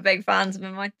obviously a lot of big fans of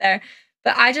him out there.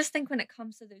 But I just think when it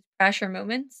comes to those pressure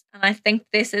moments, and I think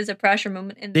this is a pressure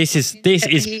moment in This is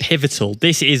pivotal.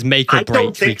 This is make or I break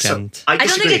don't think weekend. so. I I don't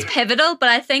disagree. think it's pivotal, but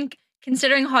I think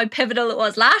considering how pivotal it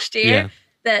was last year, Yeah.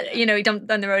 that he dumped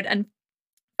down the road and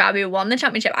Fabio won the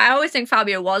championship. I always think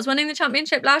Fabio was winning the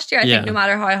championship last year. I Yeah. think no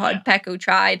matter how hard Pecco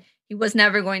tried, he was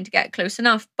never going to get close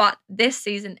enough. But this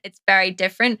season, it's very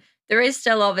different. There is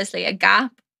still obviously a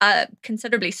gap, a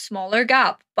considerably smaller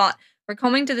gap, but we're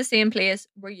coming to the same place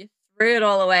where you threw it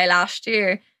all away last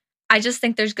year. I just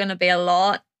think there's going to be a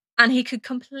lot, and he could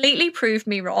completely prove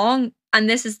me wrong. And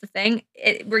this is the thing.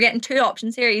 We're getting 2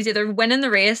 options here. He's either winning the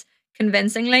race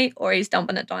convincingly or he's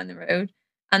dumping it down the road.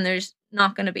 And there's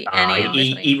not going to be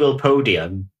any. He will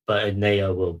podium, but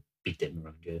Enea will beat him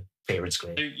around your fair and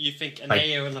square. So you think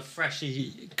Enea with a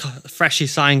freshly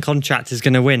signed contract is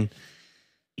going to win?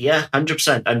 Yeah,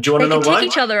 100%. And do you want They to know could why? take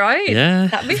each other out. Yeah.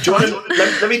 That'd be Do you fun. want to,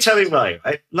 let me tell you why.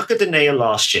 Right? Look at Enea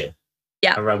last year.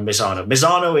 Yeah. Around Misano.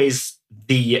 Misano is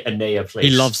the Enea place.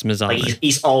 He loves Misano. Like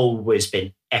he's always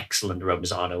been excellent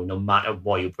Romano, no matter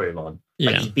what you put him on.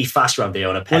 Yeah. Like, he'd be fast around there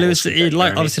on a pedal. Well, it was scooter, you know what I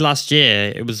mean? obviously last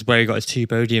year it was where he got his 2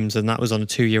 podiums, and that was on a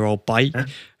 2-year-old bike.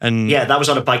 And yeah, that was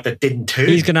on a bike that didn't turn.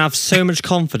 he's going to have so much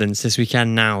confidence this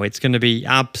weekend. Now it's going to be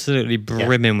absolutely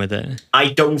brimming with it. I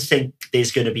don't think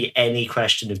there's going to be any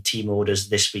question of team orders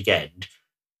this weekend,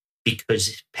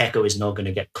 because Pecco is not going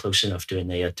to get close enough to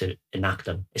Enea to enact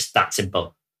them. It's that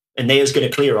simple. Enea's going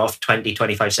to clear off 20,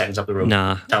 25 seconds up the road.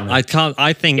 Nah, I can't.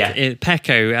 I think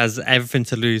Pecco has everything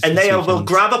to lose. Enea will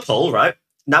grab a pole, right?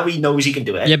 Now he knows he can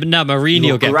do it. Yeah, but now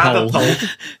Marini will get grab pole. a pole.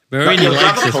 Marini He'll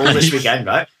grab likes a pole this weekend,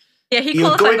 right? Yeah, he He'll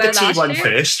go qualified into well T1 last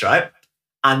year. first, right?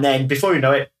 And then before you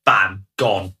know it, bam,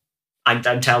 gone. I'm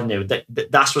telling you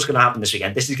that's what's going to happen this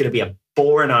weekend. This is going to be a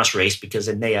boring ass race, because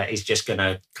Enea is just going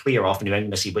to clear off, and you're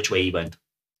going to see which way he went.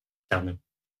 Tell him.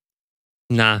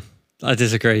 Nah, I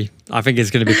disagree. I think it's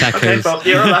going to be Pecco's. Okay, well,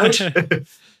 you're allowed.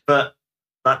 But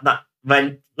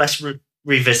let's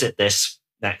revisit this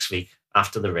next week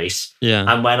after the race.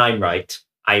 Yeah. And when I'm right,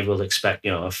 I will expect,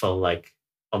 a full,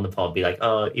 on the pod, be like,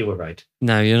 oh, you were right.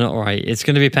 No, you're not right. It's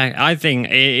going to be Pecco. I think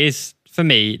it is, for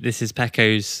me, this is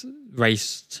Pecco's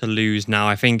race to lose now.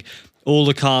 I think all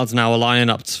the cards now are lining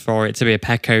up for it to be a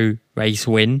Pecco race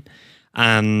win.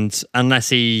 And unless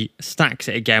he stacks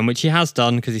it again, which he has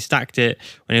done, because he stacked it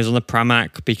when he was on the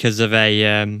Pramac because of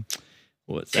a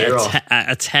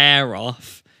tear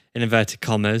off in inverted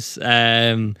commas,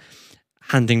 handing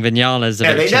Vinales the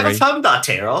victory. They never found that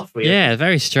tear off. Weird. Yeah,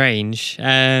 very strange.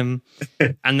 And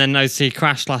then obviously he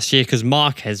crashed last year because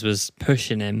Marquez was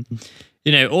pushing him.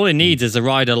 All he needs is a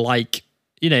rider like,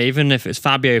 even if it's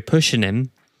Fabio pushing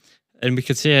him, and we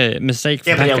could see a mistake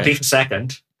from Pecco. But he'll be Pecco. for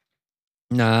second.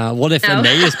 Nah, what if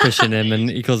Enea's pushing him and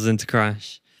he causes him to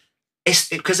crash? It's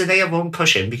because Enea won't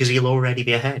push him, because he'll already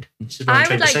be ahead. I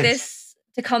would like this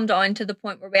to come down to the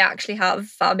point where we actually have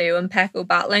Fabio and Pecco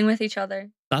battling with each other.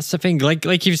 That's the thing.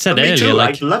 Like you've said Me earlier, too.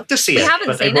 like I'd love to see We it. haven't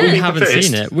but seen it won't it. we be haven't first.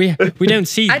 seen it. We don't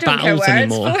see I don't care battles where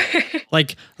anymore. it's for.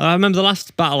 Like I remember the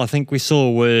last battle I think we saw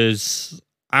was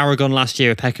Aragon last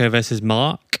year with Pecco versus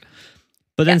Mark.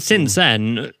 But then since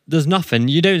then, there's nothing.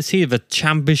 You don't see the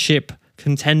championship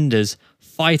contenders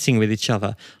fighting with each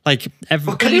other. Like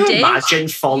Well, can you imagine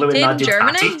following that in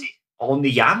Ducati Germany? on the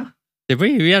Yam? Did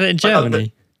we? We had it in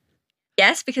Germany.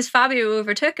 Yes, because Fabio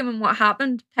overtook him, and what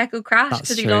happened? Pecco crashed That's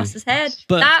because he true. lost his head.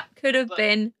 But- that could have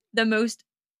been the most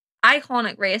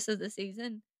iconic race of the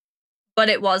season, but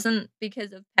it wasn't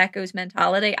because of Pecco's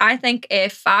mentality. I think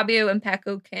if Fabio and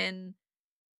Pecco can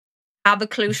have a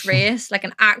close race, like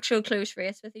an actual close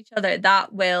race with each other,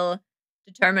 that will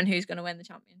determine who's going to win the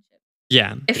championship.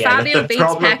 Yeah. If Yeah, Fabio the beats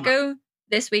problem- Pecco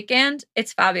this weekend,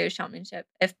 it's Fabio's championship.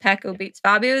 If Pecco beats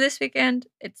Fabio this weekend,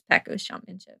 it's Pecco's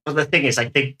championship. Well, the thing is, I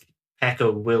think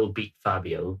Pecco will beat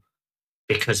Fabio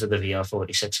because of the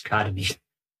VR46 Academy.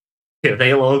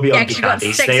 They'll all be on 'cause you've got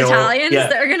Ducatis. 6 They all- Italians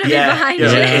that are going to be behind you.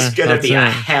 It's going to that's be a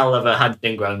it. hell of a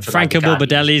hunting ground for Franco the Ducatis.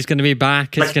 Morbidelli is going to be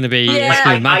back. It's Like- going to be Yeah. it's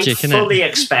going to be magic, I isn't fully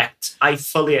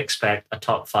it? expect a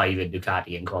top 5 in Ducati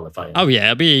in qualifying. Oh yeah,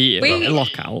 it'll be We- a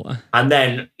lockout. And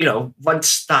then,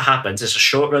 once that happens, it's a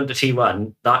short run to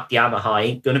T1. That Yamaha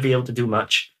ain't going to be able to do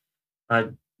much.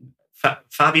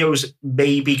 Fabio's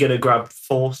maybe going to grab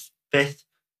 4th, 5th,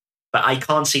 but I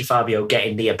can't see Fabio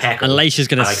getting near Pecco. And Leisha's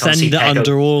going to I can't send see it Pecco-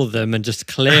 under all of them and just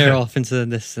clear off into the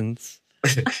distance.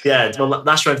 Yeah, well,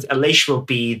 that's right. Alish will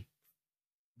be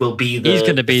the He's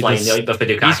gonna be flying the- the for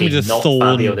he's gonna be Ducati, the not thorn.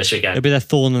 Fabio this It'll weekend. be their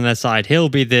thorn on their side. He'll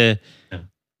be the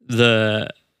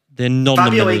non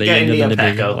Fabio ain't getting near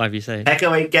Pecco. whatever you say.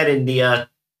 Pecco ain't getting near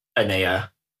Enea,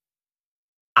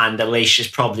 and Alish is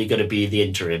probably going to be the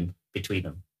interim between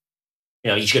them.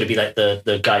 He's going to be like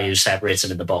the guy who separates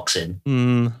them in the boxing.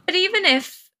 But even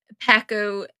if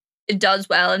Pecco does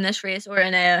well in this race, or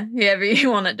Enea, whoever you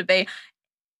want it to be,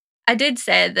 I did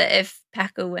say that if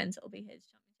Pecco wins, it'll be his championship.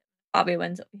 Fabio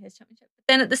wins, it'll be his championship. But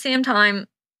then at the same time,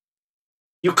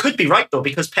 You could be right though,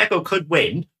 because Pecco could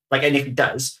win. And if he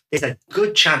does, there's a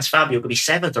good chance Fabio could be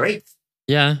 7th or 8th.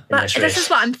 Yeah. In but this this race. is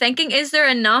what I'm thinking. Is there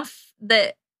enough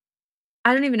that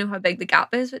I don't even know how big the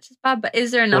gap is, which is bad, but is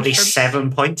there enough for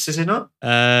 47 points, is it not?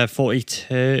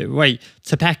 42. Wait,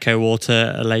 to Pecco or to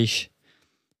Alish?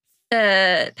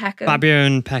 Pecco? Fabio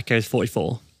and Pecco is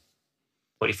 44.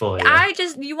 44. Yeah.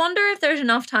 You wonder if there's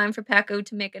enough time for Pecco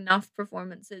to make enough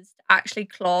performances to actually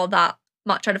claw that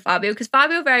much out of Fabio, because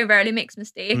Fabio very rarely makes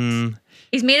mistakes.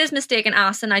 He's made his mistake in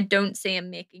Assen. I don't see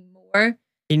him making more.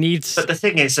 He needs. But the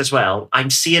thing is, as well, I'm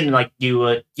seeing you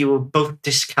were both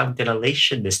discounting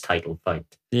Alish in this title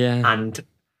fight, Yeah. and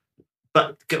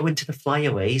But go into the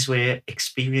flyaways where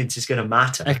experience is going to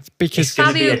matter. Because it's going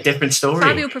to be a different story.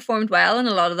 Fabio performed well in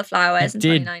a lot of the flyaways in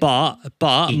 2019.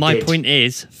 But my point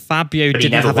is, Fabio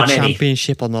didn't have a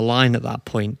championship on the line at that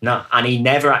point. No, and he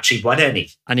never actually won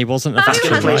any. And he wasn't a fast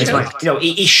rider.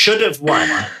 He should have won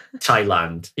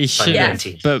Thailand. He should have.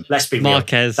 But let's be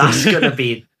Marquez. Real. That's going to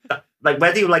be... Like,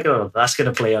 whether you like it or not, that's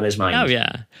going to play on his mind. Oh,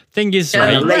 yeah. Thing is...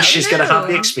 Aleix is going to have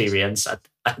the experience at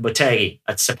Motegi,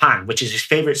 at Sepang, which is his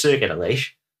favourite circuit, Aleix.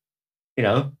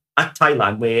 At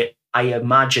Thailand, where I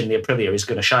imagine the Aprilia is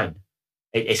going to shine.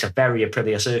 It's a very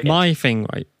Aprilia circuit. My thing,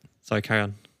 right? Sorry, carry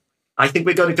on. I think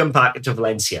we're going to come back into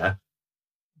Valencia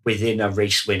within a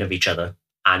race win of each other,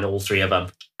 and all three of them.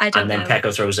 And then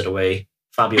Pecco throws it away.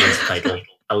 Fabio wins the title.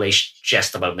 Aleix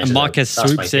just about misses it. And Marquez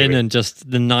swoops in and just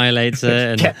annihilates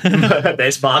it. And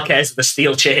there's Marquez, the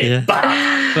steel chain.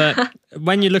 Yeah. But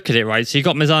when you look at it, right, so you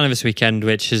got Misano this weekend,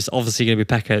 which is obviously going to be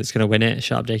Pecco that's going to win it.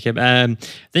 Shut up, Jacob. Then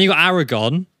you got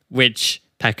Aragon, which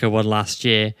Pecco won last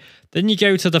year. Then you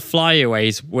go to the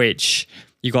flyaways, which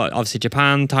you got obviously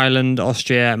Japan, Thailand,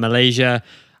 Austria, Malaysia.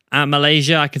 At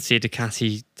Malaysia, I can see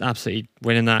Ducati absolutely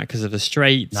winning that because of the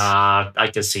straights. Nah, I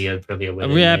can see Aprilia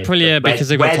winning. Yeah, Aprilia because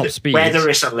they've got top speed. Whether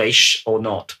it's Aleix or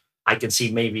not, I can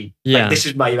see maybe... Yeah. Like, this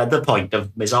is my other point of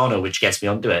Misano, which gets me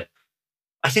onto it.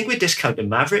 I think we're discounting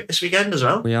Maverick this weekend as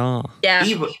well. We are. Yeah.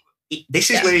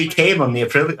 This is where he came on the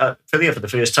Aprilia for the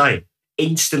first time.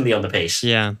 Instantly on the pace.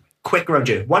 Yeah. Quick round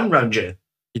year. One round year.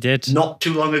 He did. Not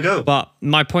too long ago. But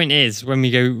my point is, when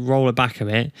we go roll it back a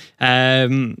bit,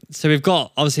 so we've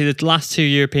got obviously the last two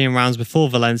European rounds before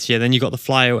Valencia, then you got the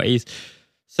flyaways.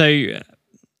 So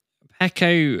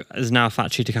Pecco is now a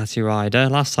factory Ducati rider.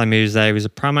 Last time he was there, he was a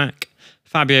Pramac.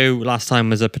 Fabio last time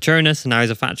was a Petronas, and now he's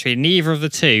a factory. Neither of the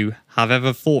two have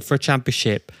ever fought for a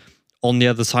championship on the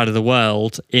other side of the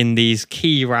world in these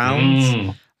key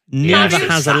rounds. Neither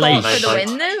has Aleix.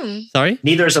 Sorry?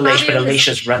 Neither is Aleix, but Aleix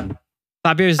has run.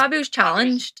 Fabio's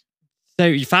challenged.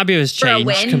 So Fabio has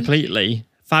changed completely.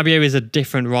 Fabio is a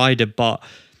different rider, but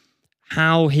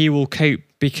how he will cope,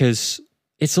 because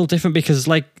it's all different. Because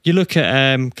like you look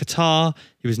at Qatar,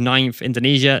 he was 9th,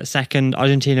 Indonesia 2nd,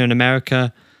 Argentina and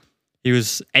America, he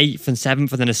was 8th and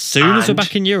 7th, and then as soon as we're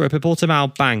back in Europe at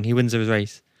Portimao, bang, he wins his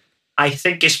race. I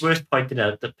think it's worth pointing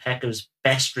out that Pecco's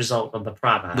best result on the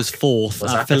Pramac was 4th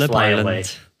at Phillip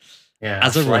Island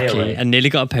as a rookie and nearly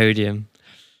got a podium.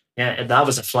 Yeah, and that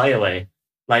was a flyaway.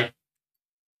 Like,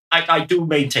 I do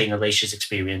maintain Aleix's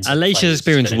experience. Aleix's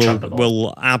experience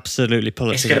will absolutely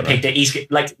pull it together. He's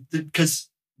like, because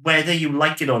whether you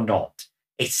like it or not,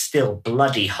 it's still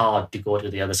bloody hard to go to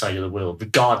the other side of the world,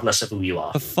 regardless of who you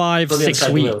are. For 5-6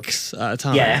 weeks at a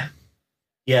time.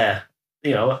 Yeah.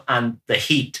 And the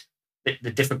heat,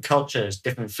 the different cultures,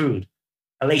 different food.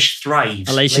 Aleix thrives.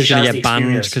 Aleix is going to get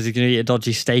banned because he's going to eat a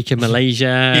dodgy steak in Malaysia,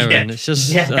 and it's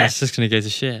just going to go to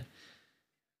shit.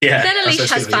 Yeah. Then Aleix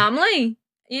has family.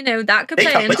 That could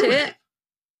play into it.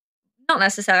 Not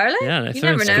necessarily. Yeah, you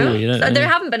never know. There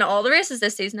haven't been all the races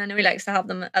this season. I know he likes to have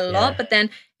them a lot, but then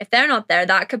if they're not there,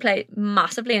 that could play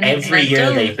massively into it. Every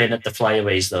year they've been at the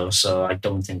flyaways though, so I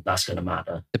don't think that's going to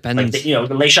matter. Depends.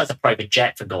 Aleix has a private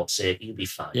jet, for God's sake, he'll be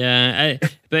fine. Yeah,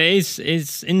 but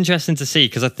it's interesting to see,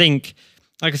 because I think,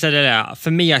 like I said earlier, for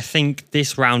me, I think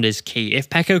this round is key. If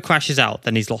Pecco crashes out,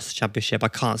 then he's lost the championship. I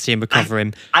can't see him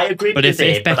recovering. I agree with you.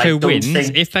 But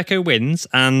if Pecco wins,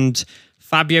 and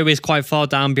Fabio is quite far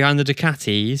down behind the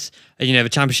Ducatis, and the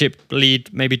championship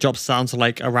lead maybe drops down to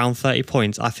like around 30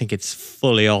 points, I think it's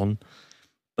fully on.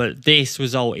 But this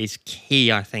result is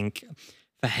key, I think,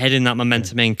 for heading that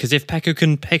momentum in. Because if Pecco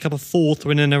can pick up a 4th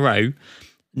win in a row,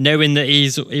 knowing that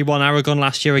he won Aragon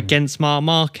last year against Marc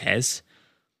Marquez,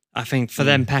 I think for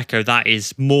them, Pecco, that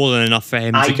is more than enough for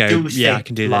him to go, I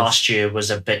can do this. Last year was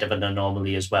a bit of an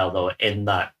anomaly as well, though, in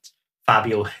that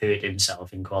Fabio hurt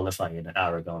himself in qualifying at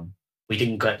Aragon. We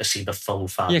didn't get to see the full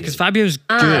Fabio. Yeah, because Fabio's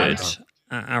good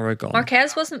at Aragon.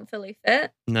 Marquez wasn't fully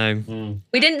fit. No.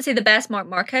 We didn't see the best Marc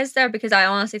Marquez there, because I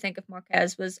honestly think if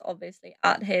Marquez was obviously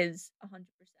at his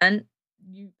 100%,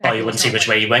 you wouldn't see which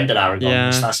way he went at Aragon. Yeah.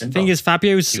 The thing is,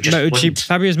 Fabio's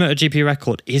MotoGP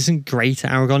record isn't great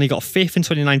at Aragon. He got 5th in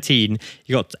 2019.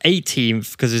 He got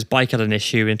 18th because his bike had an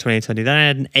issue in 2020. Then he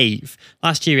had an 8th.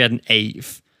 Last year he had an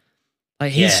 8th.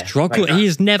 Like, he's struggled.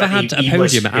 He's never had a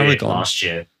podium at Aragon. Last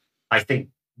year. I think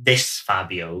this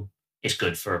Fabio is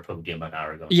good for a podium at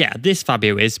Aragon. Yeah, this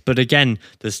Fabio is. But again,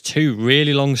 there's 2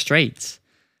 really long straights.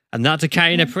 And that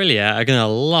Ducati and Aprilia are going to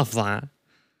love that.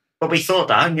 But we thought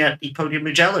that, and yet he podiumed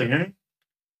Mugello,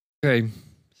 True.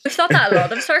 We've thought that a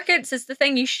lot of circuits. It's the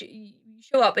thing, you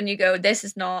show up and you go, this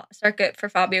is not a circuit for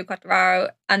Fabio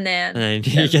Quartararo, and then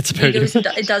he gets a podium.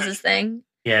 It does his thing.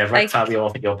 Yeah, wreck Fabio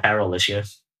off at your peril this year.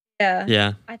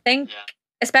 Yeah. I think,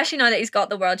 especially now that he's got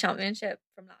the World Championship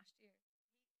from last year,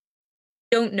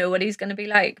 don't know what he's going to be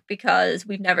like because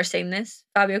we've never seen this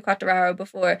Fabio Quartararo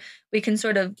before. We can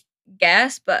sort of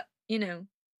guess, but you know.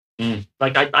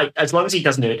 Like, I as long as he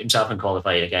doesn't hurt himself and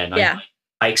qualify again,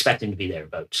 I expect him to be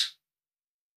thereabouts.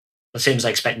 The same as I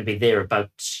expect him to be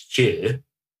thereabouts here.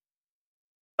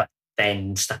 But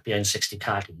then stuck behind 60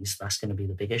 Ducatis, that's going to be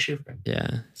the big issue for him.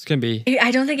 Yeah, it's going to be. I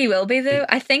don't think he will be, though.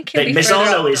 I think he'll be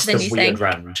Misano further is than the you weird think.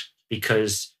 round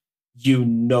because you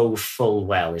know full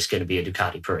well it's going to be a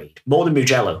Ducati parade. More than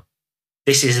Mugello.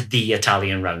 This is the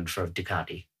Italian round for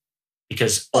Ducati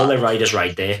because all their riders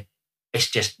ride there. It's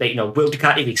just, World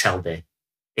Ducati Week's held there.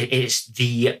 It's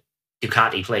the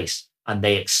Ducati place and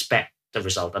they expect a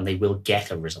result and they will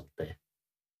get a result there.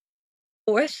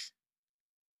 Fourth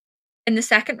in the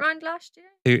second round last year.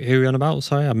 Who are you on about?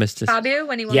 Sorry, I missed it. Fabio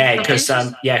when he won. Because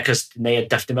Nea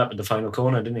duffed him up in the final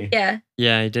corner, didn't he?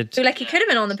 Yeah, he did. So he could have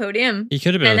been on the podium. He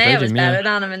could have been on the Nea podium. was better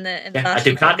than him in the last.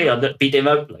 Ducati beat him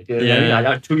out. Like,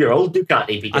 a 2-year-old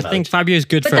Ducati beat him out. I think Fabio's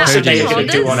good for a That's what podium. they're going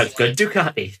to do on a good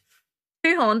Ducati.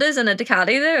 2 Hondas and a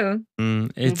Ducati though.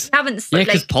 It's haven't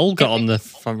because Paul got on the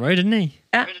front row, didn't he?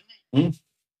 Yeah.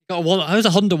 Got one. It was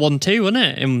a Honda 1-2, wasn't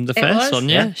it? In the first one,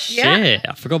 yeah. Shit,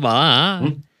 I forgot about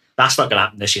that. That's not going to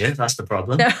happen this year. That's the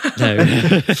problem. No.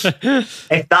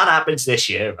 If that happens this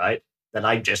year, right, then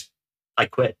I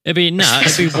quit. It'd be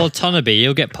Watanabe.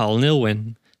 He'll get pole and he'll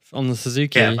win on the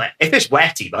Suzuki. Yeah, like, if it's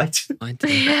wetty, right?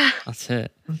 That's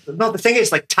it. No, the thing is,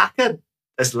 Taka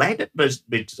has led at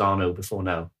Misano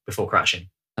before crashing.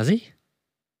 Has he?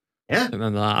 Yeah. I don't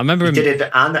remember that. I remember him. He did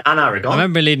it and Aragon. I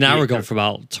remember leading Aragon for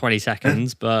about 20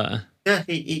 seconds, but yeah,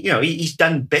 he's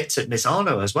done bits at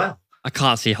Misano as well. I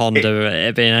can't see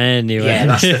Honda being anywhere. Yeah,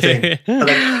 that's the thing.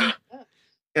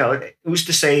 But who's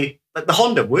to say the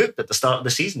Honda worked at the start of the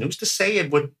season? Who's to say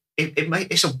it would?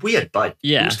 It's a weird bike.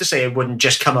 Yeah. Who's to say it wouldn't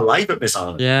just come alive at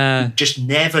Misano? Yeah. You just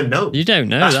never know. You don't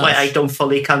know. That's why I don't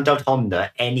fully count out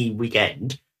Honda any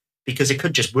weekend because it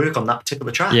could just work on that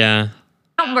particular track. Yeah.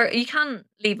 You can't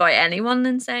leave out anyone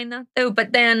in saying that though.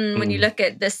 But then when you look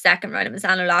at the second round at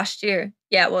Misano last year,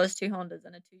 it was 2 Hondas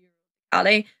and a 2-year-old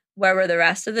Ducati. Where were the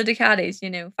rest of the Ducatis?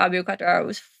 Fabio Quartararo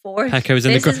was 4th. Pecco was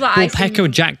in the group. Well, Pecco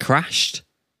and Jack crashed.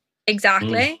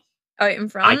 Exactly. Out in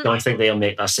front. I don't think they'll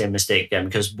make that same mistake again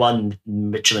because 1,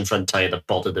 Michelin front tyre that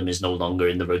bothered them is no longer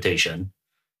in the rotation.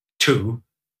 2,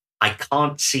 I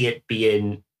can't see it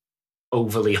being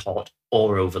overly hot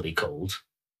or overly cold.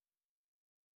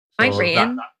 Might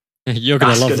rain. You're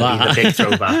going to love that. That's going to be the big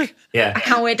throwback. Yeah. I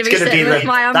can't wait to be sitting with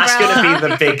my umbrella. That's going to be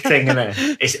the big thing, isn't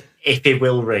it? Is if it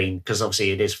will rain, because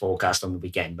obviously it is forecast on the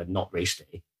weekend, but not race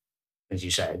day, as you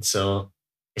said. So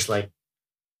it's I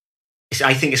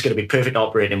think it's going to be perfect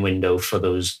operating window for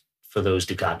those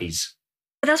Ducatis.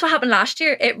 But that's what happened last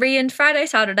year. It rained Friday,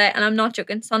 Saturday, and I'm not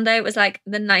joking. Sunday was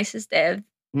the nicest day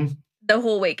of the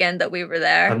whole weekend that we were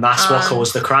there. And that's what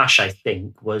caused the crash, I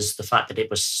think, was the fact that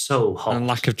it was so hot. And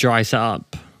lack of dry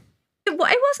setup. It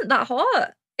wasn't that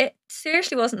hot. It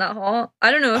seriously wasn't that hot.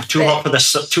 I don't know if too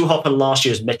hot for last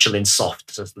year's Michelin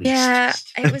soft, at least. Yeah,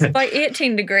 it was about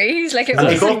 18 degrees. And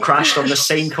they both crashed on the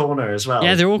same corner as well.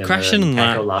 Yeah, they're all crashing on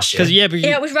that. Last year.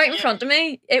 It was right in front of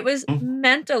me. It was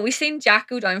mental. We seen Jack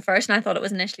go down first, and I thought it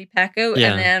was initially Pecco,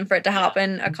 and then for it to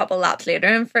happen a couple laps later,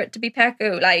 and for it to be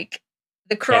Pecco,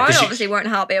 the crowd obviously weren't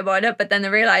happy about it. But then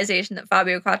the realization that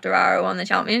Fabio Quartararo won the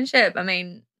championship. I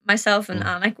mean, myself and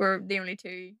Anik were the only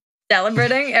two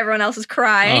celebrating. Everyone else is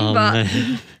crying,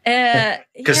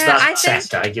 because that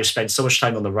sector, you've spent so much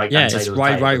time on the right hand side of the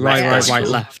right,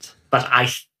 left. But I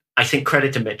think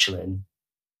credit to Michelin,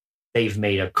 they've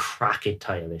made a cracking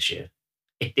tyre this year.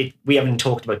 We haven't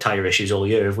talked about tyre issues all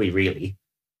year, have we? Really?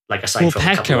 Aside from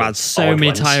Pecco had so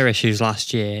many tyre issues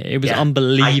last year. It was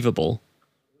unbelievable.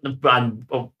 And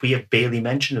we have barely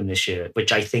mentioned them this year,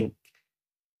 which I think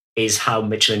is how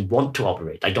Michelin want to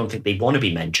operate. I don't think they want to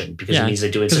be mentioned because it means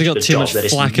they're doing such a good job that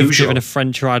it's unusual. Because they got too much flack of giving a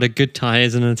French rider good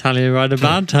tyres and an Italian rider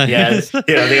bad tyres.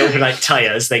 The overnight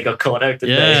tyres, they got caught out,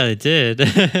 didn't they? Yeah, they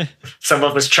did. Some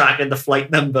of us tracking the flight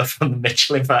number from the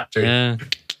Michelin factory. Yeah,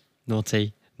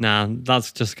 naughty. Nah,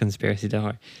 that's just conspiracy,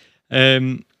 don't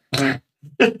worry.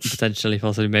 Potentially,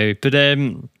 possibly, maybe. But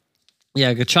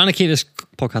we're trying to keep this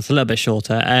podcast a little bit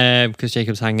shorter because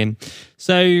Jacob's hanging.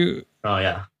 So... Oh,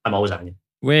 yeah. I'm always hanging.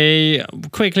 We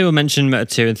quickly will mention Moto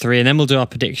 2 and 3 and then we'll do our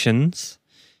predictions.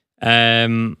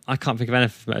 I can't think of anything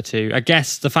for Moto 2. I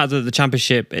guess the fact that the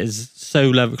championship is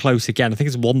so close again, I think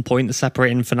it's 1 point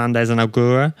separating Fernandez and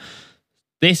Algura.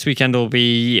 this weekend will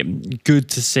be good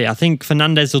to see. I think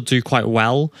Fernandez will do quite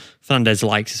well. Fernandez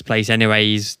likes his place anyway.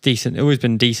 He's decent. Always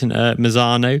been decent at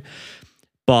Misano.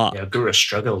 But yeah, Gura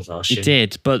struggled last year. He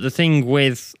did. But the thing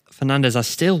with Fernandez, I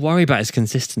still worry about his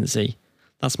consistency.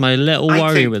 That's my little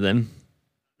worry with him.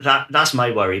 That's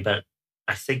my worry, but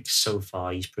I think so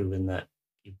far he's proven that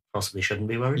he possibly shouldn't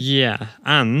be worried. Yeah,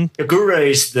 and Gura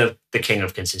is the king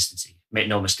of consistency. Make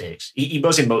no mistakes. He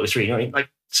was in Moto3. You know, like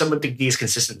someone think he's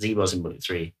consistent as he was in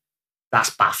Moto3. That's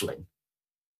baffling.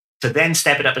 To then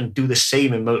step it up and do the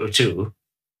same in Moto2,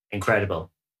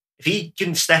 incredible. If he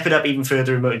can step it up even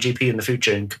further in MotoGP in the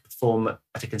future and perform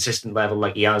at a consistent level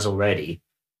like he has already,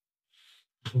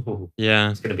 yeah,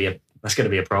 that's gonna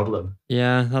be a problem.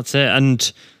 Yeah, that's it.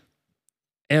 And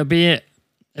it'd be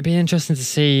interesting to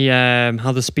see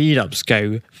how the speed ups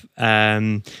go.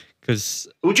 Because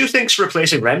who do you think's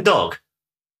replacing Remdog?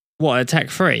 What, at Tech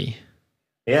 3?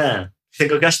 Yeah. You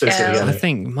think Augusto's going to get it? I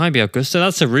think it might be Augusto.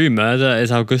 That's a rumour that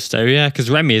it's Augusto, yeah, because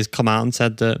Remy has come out and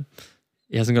said that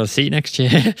he hasn't got a seat next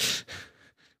year.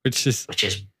 which is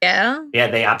yeah,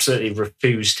 they absolutely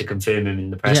refuse to confirm him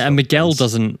in the press. Yeah, and Miguel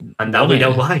doesn't, and now we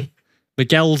know why.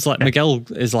 Miguel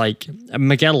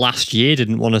last year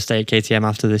didn't want to stay at KTM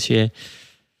after this year.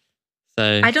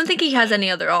 So I don't think he has any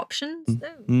other options, though.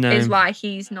 No. Is why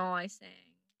he's now saying.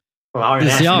 Well,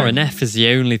 RNF, the RNF is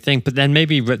the only thing, but then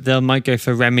maybe they might go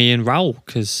for Remy and Raul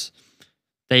because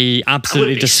they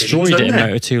absolutely destroyed it in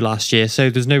Moto2 last year. So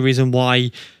there's no reason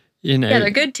why, you know. Yeah, they're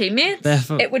good teammates.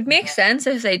 It would make sense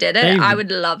if they did it. I would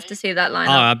love to see that lineup.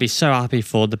 Oh, I'd be so happy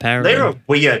for the pairing. They're a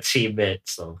weird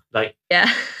teammates, though. Like,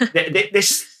 yeah,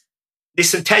 this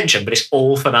intention, but it's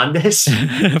all Fernandez.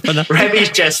 Remy's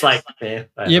just like, but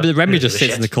Remy just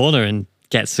sits in the corner and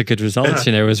gets the good results,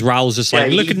 you know, as Raul's just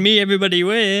like, look at me, everybody,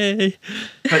 way.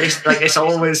 But it's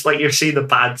always like you see the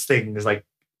bad things, like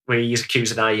where he's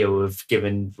accusing Ayo of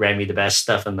giving Remy the best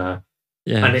stuff and that.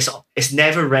 Yeah. And it's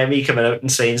never Remy coming out and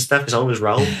saying stuff, it's always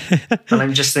Raul. And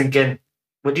I'm just thinking,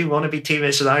 would you want to be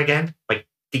teammates with that again? Like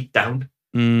deep down.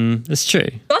 That's true.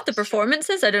 Got the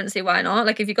performances, I don't see why not.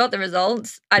 Like if you got the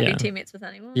results, I'd be teammates with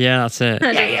anyone. Yeah, that's it.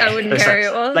 I wouldn't care who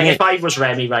it was. Like if I was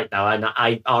Remy right now and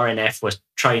RNF was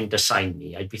trying to sign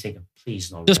me, I'd be thinking,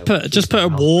 please no. Just put a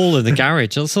wall in the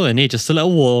garage. That's all I need. Just a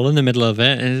little wall in the middle of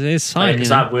it. It's fine. Because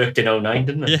that worked in 09,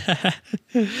 didn't it? Yeah.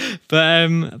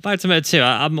 But back to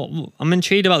Moto2, I'm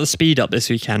intrigued about the speed up this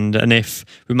weekend and if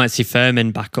we might see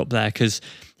Furman back up there because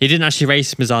he didn't actually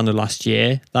race Misano last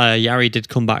year. Yari did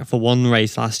come back for one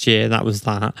race last year. That was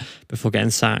that before getting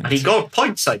sacked. And he got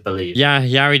points, I believe. Yeah,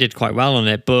 Yari did quite well on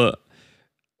it, but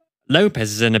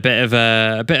Lopez is in a bit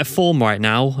of form right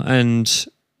now, and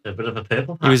a bit of a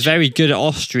purple patch. He was very good at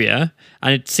Austria,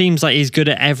 and it seems like he's good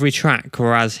at every track.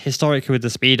 Whereas historically with the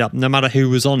speed up, no matter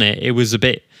who was on it, it was a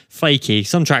bit flaky.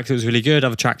 Some tracks it was really good,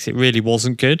 other tracks it really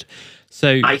wasn't good.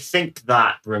 So I think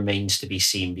that remains to be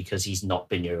seen because he's not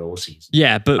been here all season.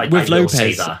 Yeah, but with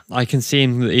Lopez, I can see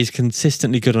him that he's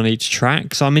consistently good on each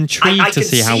track. So I'm intrigued to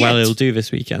see how well he'll do this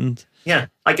weekend. Yeah,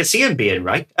 I can see him being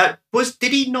right.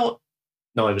 Did he not?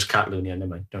 No, it was Catalunya. Never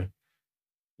mind. No.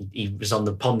 He was on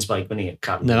the Pons bike when he at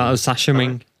Catalunya. No, that was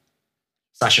Sachsenring.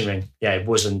 Sachsenring. Yeah, it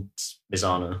wasn't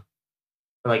Misano.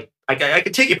 Like, I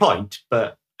can take your point,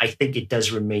 but I think it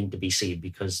does remain to be seen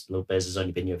because Lopez has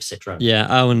only been here for 6 rounds. Yeah.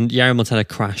 Oh, and Yari Montella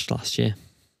crashed last year.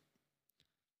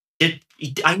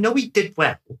 I know he did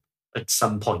well at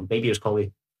some point. Maybe it was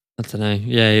probably. I don't know.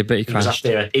 Yeah, but he crashed.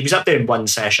 He was up there in one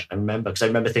session, I remember, because I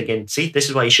remember thinking, see, this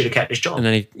is why he should have kept his job. And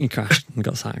then he crashed and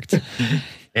got sacked.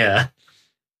 Yeah.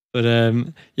 But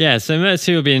yeah, so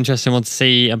Moto2 will be interesting one to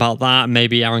see about that.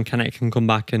 Maybe Aaron Canet can come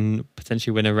back and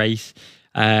potentially win a race.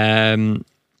 Yeah.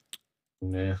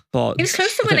 But he was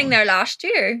close to winning there last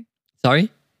year.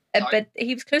 Sorry? But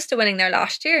he was close to winning there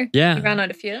last year. Yeah. He ran out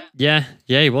of fuel. Yeah,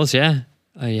 he was, yeah.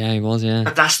 Oh, yeah, he was, yeah.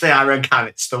 But that's the Aaron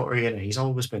Canet story, isn't it? He's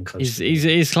always been close.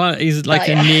 He's like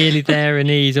a nearly there, and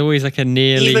he's always like a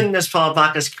nearly. Even as far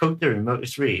back as Coulter in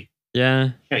Moto3. Yeah.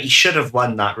 You know, he should have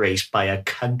won that race by a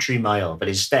country mile, but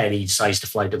instead he decides to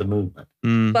fly to the moon.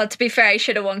 Well, to be fair, he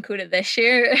should have won Coda this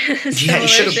year. Yeah, he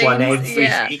should have won every.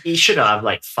 Yeah. He should have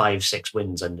like 5-6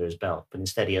 wins under his belt, but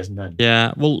instead he has none.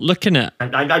 Yeah, well, looking at...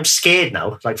 I'm scared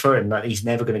now, like for him, that he's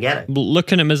never going to get it. Well,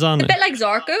 looking at Misano... A bit like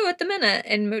Zarco at the minute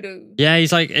in Moto. Yeah,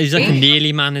 he's like a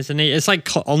nearly man, isn't he? It's like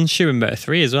Onshu in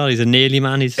Moto3 as well. He's a nearly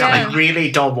man. I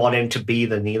really don't want him to be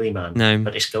the nearly man. No.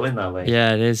 But it's going that way.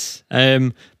 Yeah, it is.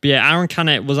 But yeah, Aaron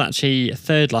Canet was actually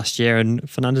 3rd last year and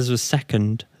Fernandez was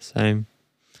 2nd. So...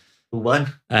 Who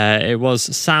won? It was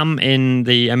Sam in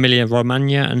the Emilia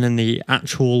Romagna, and then the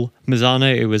actual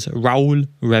Misano, it was Raul,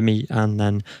 Remy, and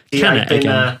then Canet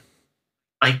again.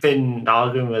 I've been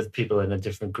arguing with people in a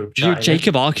different group You, chat.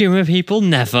 Jacob arguing with people?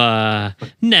 Never.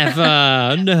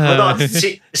 Never. Hold No. on.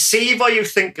 See what you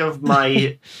think of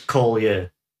my call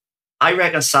here. I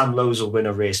reckon Sam Lowe's will win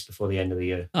a race before the end of the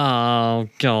year. Oh,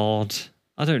 God.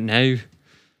 I don't know.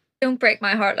 Don't break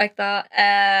my heart like that.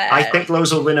 I think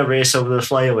Lowe's will win a race over the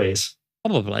flyaways.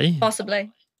 Probably.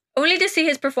 Possibly. Only to see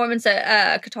his performance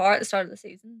at Qatar at the start of the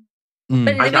season. Mm.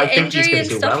 But I with think he's injury gonna and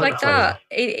do stuff well like at the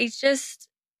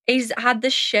that, he's had the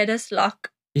shittest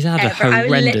luck He's had a ever. I've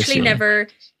horrendous literally year. never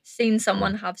seen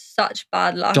someone have such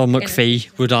bad luck. John in a McPhee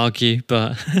season. would argue,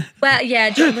 but... Well, yeah,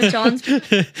 John's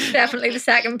definitely the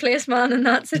second place man in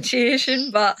that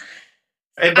situation, but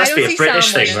It must I be don't a see British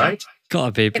Sam thing, winning. right?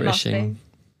 Gotta be It must be. Britishing.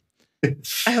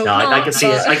 I hope No, I not. can see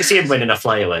but- it. I can see him winning a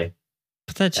flyaway.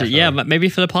 Potentially, yeah, but maybe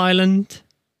Phillip Island.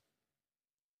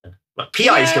 But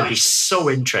PI is Yeah. going to be so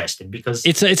interesting because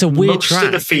It's a weird most track.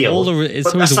 of the field, It's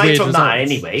but always a aside weird from that,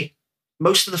 results. anyway,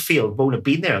 most of the field won't have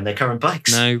been there on their current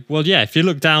bikes. No, well, yeah. If you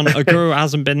look down, Aguro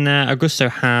hasn't been there. Augusto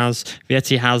has.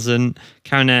 Vietti hasn't.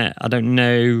 Caranet, I don't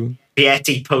know.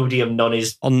 Vietti podiumed on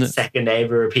his On the second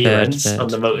ever appearance third. on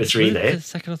the Moto3 there.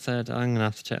 Second or third? I'm gonna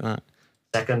have to check that.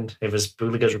 Second, it was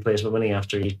Buliga's replacement winning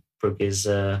after he broke his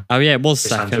Oh yeah, it was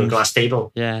hand through a second. glass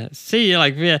table. Yeah. See,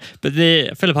 like yeah, but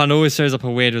the Phillip Island always throws up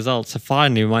a weird result. So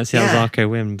finally, we might see Yeah. Alzarco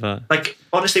win. But Like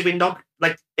honestly, we're not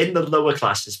like in the lower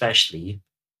class, especially.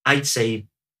 I'd say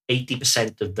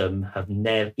 80% of them have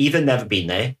never been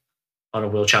there on a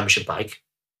World Championship bike,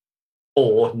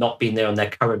 or not been there on their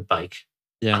current bike,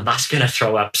 yeah, and that's going to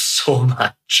throw up so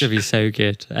much. should be so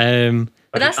good.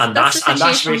 But that's the that's where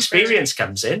situation for- experience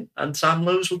comes in, and Sam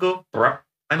Lowe's will go, bruh,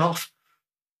 I'm off.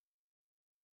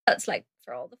 That's like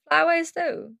for all the flyways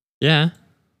though. Yeah.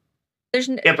 There's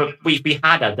Yeah, but we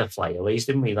had other flyaways,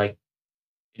 didn't we? Like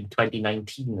in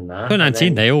 2019 and that. 2019, And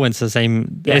then- they all went to the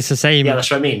same. Yeah. It's the same. Yeah, that's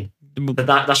what I mean. But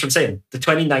that's what I'm saying. The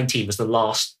 2019 was the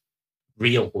last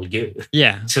real year,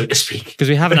 Yeah, so to speak. because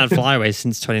we haven't had flyways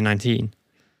since 2019.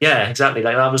 Yeah, exactly.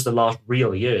 Like that was the last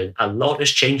real year. A lot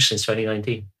has changed since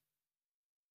 2019.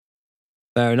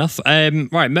 Fair enough.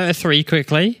 Right, Moto3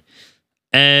 quickly.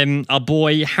 Our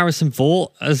boy Harrison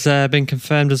Vaught has been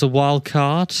confirmed as a wild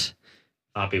card.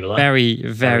 Happy with that. Very,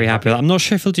 very happy with that. I'm not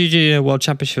sure if he'll do a world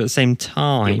championship at the same You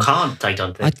time. can't, I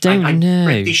don't think. I don't I'm know.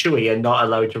 pretty sure you're not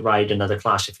allowed to ride another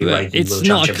class if you But ride the it's World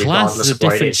not a Championship, class, regardless it's a of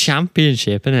where it different is.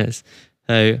 championship, isn't it?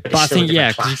 So, But but I it's still a think, yeah,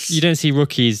 different 'cause class. you don't see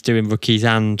rookies doing rookies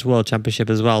and world championship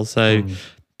as well. So,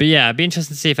 but yeah, it'd be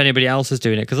interesting to see if anybody else is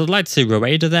doing it because I'd like to see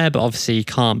Rueda there, but obviously he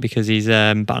can't because he's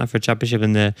battling for a championship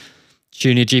in the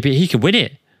junior GP. He could win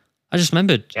it. I just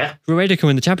remembered. Yeah. Rueda can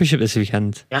win the championship this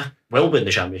weekend. Yeah, will win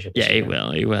the championship. Yeah, he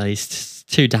will. He will. He's just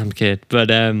too damn good. But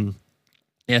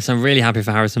yes, I'm really happy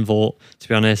for Harrison Vaught, to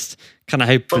be honest. Kind of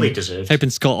Fully hoping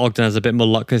deserved. Scott Ogden has a bit more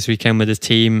luck this weekend with his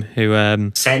team, who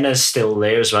Senna's still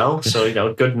there as well,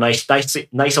 so good, nice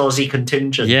Aussie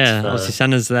contingent. yeah, obviously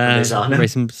Senna's there, Lozano.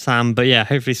 racing Sam, but yeah,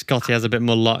 hopefully Scotty has a bit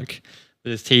more luck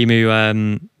with his team who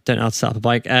don't know how to set up a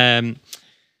bike.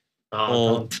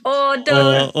 Or Oh,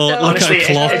 don't. or don't. look at a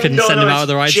clock and send him out at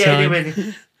the right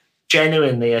time.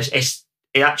 Genuinely, it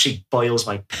actually boils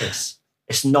my piss.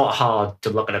 It's not hard to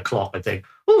look at a clock and think,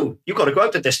 "Oh, you got to go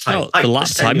out at this time." Oh, the lap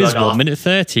time is 1 minute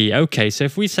 30. Okay, so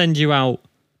if we send you out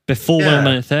before 1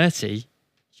 minute 30,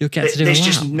 you'll get to do a There's lap.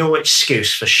 just no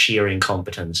excuse for sheer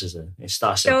incompetence, is there? It's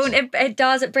that simple. Don't. It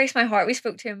does. It breaks my heart. We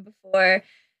spoke to him before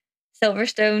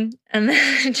Silverstone, and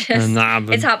then just And that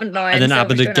happened. it's happened now. And then it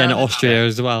happened Silverstone again at happened. Austria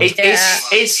as well.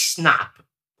 His snap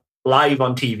live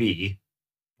on TV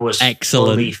was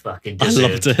Excellent. fully fucking I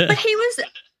deserved. loved But it.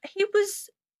 he was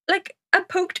like a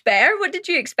poked bear. What did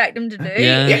you expect him to do?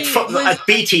 Yeah. Yeah, He from,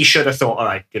 BT should have thought, all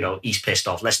right, he's pissed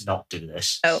off. Let's not do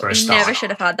this for a he start. never should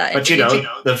have had that. But interview.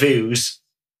 the views,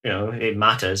 it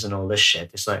matters and all this shit.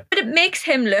 It's like But it makes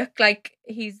him look like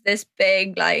he's this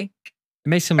big, like It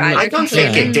makes him Right, look. I don't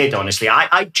think Yeah. it did. Honestly,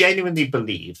 I genuinely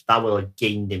believe that will have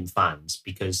gained him fans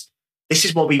because this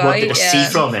is what we wanted to see yeah.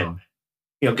 from him.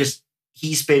 Because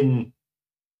he's been.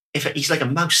 If he's like a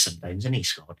mouse sometimes, isn't he,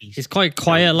 Scott? He's quite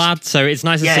quiet, lad. So it's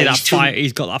nice to Yeah, see that he's too- fire.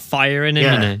 He's got that fire in him,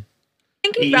 Yeah. you know. I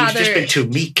think He's just been too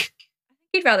meek.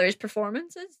 he'd rather his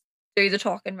performances do the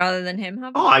talking rather than him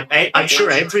have. Oh, I'm sure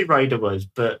every rider was,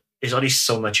 but there's only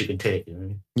so much you can take. You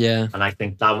know? Yeah. And I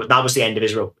think that was the end of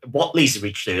his rope. Watley's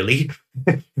reached early.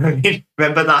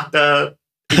 Remember that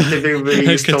interview where he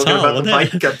was talking Qatar, about the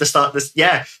wasn't bike at the start of this?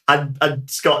 Yeah. And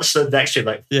Scott stood next to him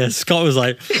like, Yeah, Scott was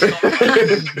like,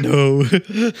 no.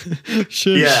 Shush.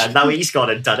 yeah, now he's gone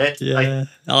and done it. Yeah. Like,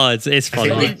 Oh, it's I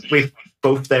funny. think we've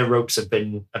both their ropes have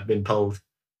been pulled.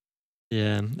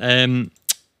 Yeah.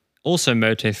 Also,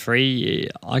 Moto3,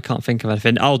 I can't think of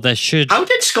anything. Oh, there should. How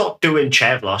did Scott do in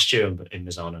Chev last year in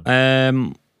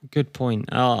Misano? Good point.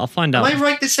 I'll find Am out. I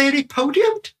right to say he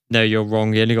podiumed? No, you're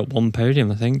wrong. He only got one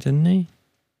podium, I think, didn't he?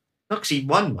 No, because he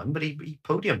won one, but he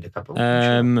podiumed a couple.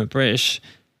 I'm sure. British.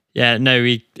 Yeah, no,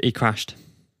 he crashed.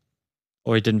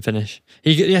 Or he didn't finish.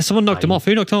 Someone knocked him off.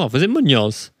 Who knocked him off? Was it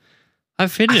Munoz? I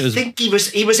think he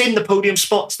was in the podium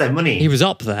spots then, wasn't he? He was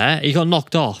up there. He got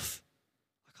knocked off.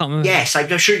 I can't remember. Yes,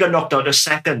 I'm sure he got knocked out a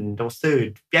second or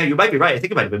third. Yeah, you might be right. I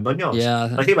think it might have been Munoz. Yeah.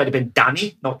 I think it might have been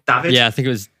Danny, not David. Yeah, I think it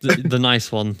was the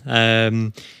nice one.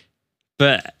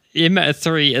 But in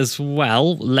Moto3 as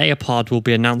well, Leopard will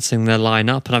be announcing their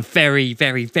lineup, and I'm very,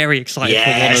 very, very excited for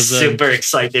one of them. Super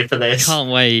excited for this.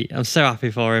 Can't wait. I'm so happy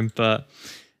for him, but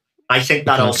I think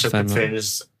that also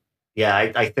confirms. Yeah,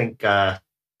 I think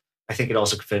it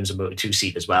also confirms a Moto2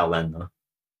 seat as well. Then, though,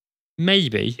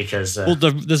 maybe because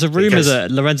there's a rumor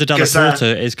that Lorenzo Dalla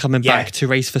Porta is coming back to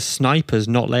race for Snipers,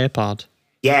 not Leopard.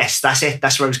 Yes, that's it.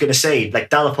 That's what I was going to say. Like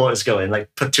Dalla Porta's going,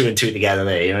 like put 2 and 2 together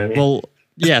there. You know what I mean? Well,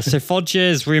 yeah. So Foggia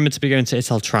is rumored to be going to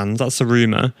Italtrans. That's the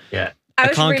rumor. Yeah. I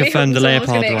can't confirm the Leopard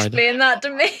rider. Explain that to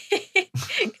me,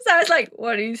 because I was like,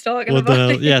 "What are you talking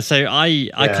about?" Yeah, so I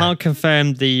can't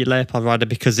confirm the Leopard rider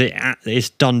because it's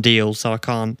done deal, so I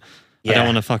can't. I don't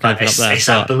want to fucking open up there. It's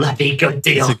a bloody good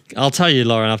deal. I'll tell you,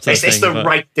 Lauren, after it's the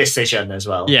right decision as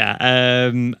well. Yeah,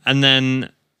 and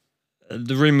then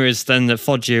the rumor is then that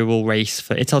Foggia will race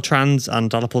for Italtrans and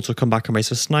Dalla Porta will come back and race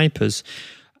for Snipers.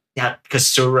 Yeah, because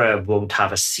Sura won't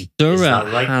have a seat. Is that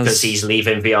right? Because he's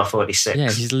leaving VR46. Yeah,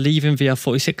 he's leaving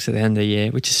VR46 at the end of the year,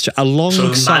 which is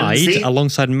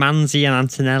alongside Manzi and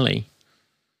Antonelli.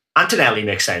 Antonelli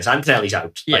makes sense. Antonelli's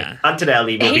out. Yeah. Like,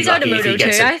 Antonelli will he's be lucky out of if he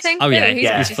gets Moto2, I think. Oh,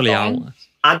 yeah, he's fully out.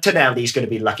 Antonelli's going to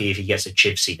be lucky if he gets a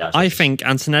chip seat. I think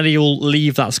Antonelli will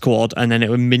leave that squad and then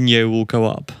Minyo will go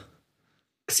up.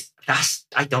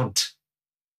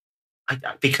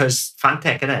 Because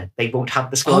Fantech, innit? They won't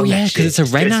have the squad. Oh, yeah, because it's a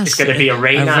Renas. It's going to be a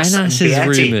Renas. Renas is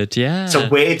rumoured, yeah. So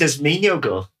where does Minyo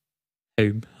go?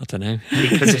 Home, I don't know.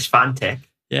 Because it's Fantech.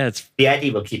 Yeah, it's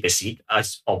Vietti will keep his seat,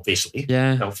 as obviously.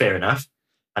 Yeah. No, fair enough.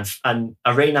 And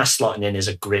a Renas slotting in is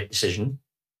a great decision.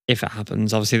 If it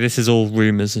happens. Obviously, this is all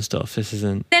rumours and stuff. This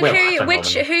isn't. Then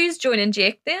who's joining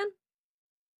Jake then?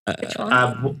 Which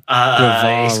one?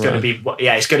 It's going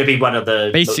to be one of the.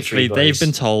 Basically, they've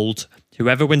been told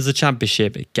whoever wins the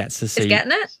championship gets the seat. Is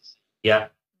getting it? Yeah.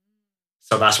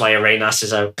 So that's why Arenas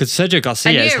is out. Because Sergio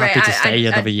Garcia is happy to stay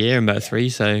another year in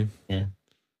Moto3, so. Yeah.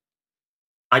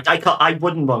 I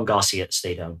wouldn't want Garcia to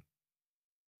stay down.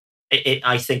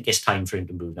 I think it's time for him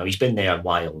to move now. He's been there a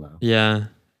while now. Yeah.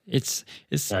 It's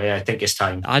I think it's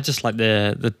time. I just like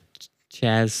the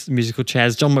chairs, musical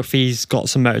chairs. John McPhee's got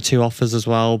some Moto2 offers as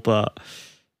well, but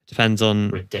depends on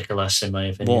ridiculous in my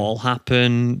opinion. What'll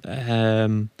happen.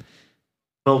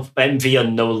 Well, MV are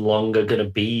no longer going to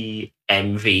be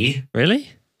MV. Really?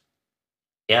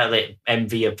 Yeah,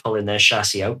 MV are pulling their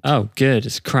chassis out. Oh, good.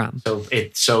 It's crap.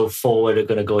 So Forward are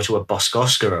going to go to a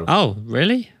Boscoscaro. Oh,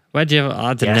 really? Where do you?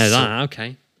 I didn't know that.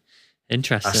 Okay,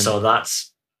 interesting. So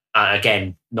that's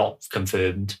again not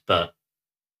confirmed, but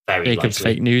very Jacob's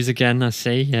likely. Fake news again. I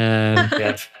see.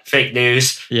 Yeah, fake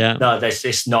news. Yeah. No,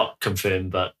 it's not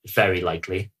confirmed, but very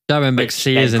likely. Darren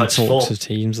McSee is in talks with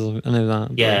teams. I know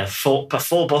that. Yeah, but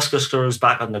four Boscoscaros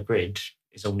back on the grid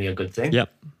is only a good thing.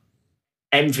 Yep.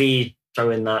 MV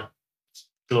throwing that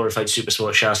glorified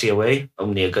Supersport chassis away,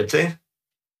 only a good thing.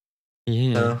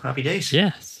 Yeah. So happy days.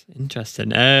 Yes, interesting.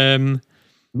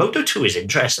 Moto2 is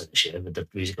interesting this year with the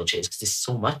musical chairs because there's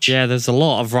so much. Yeah, there's a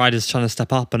lot of riders trying to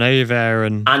step up and over.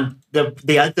 And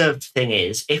the other thing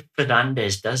is, if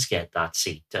Fernandez does get that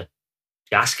seat to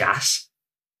Gas,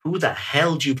 who the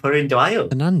hell do you put into Io?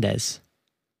 Fernandez?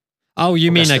 Oh,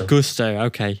 you mean Augusto?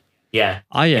 Okay. Yeah.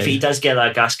 Io. If he does get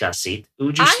that Gas seat, who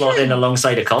would you slot in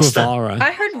alongside Acosta? Guevara.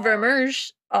 I heard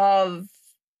rumours of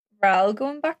Raul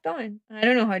going back down. I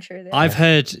don't know how true they are. I've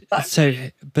heard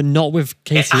but not with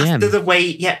KTM.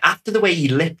 After the way he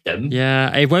lipped them.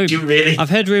 Yeah, it won't. Do you really? I've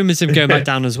heard rumours of him going back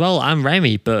down as well, and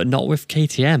Remy, but not with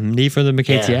KTM. Neither of them are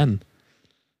KTM.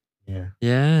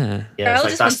 Yeah. Raul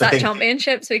just wants that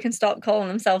championship so he can stop calling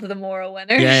himself the moral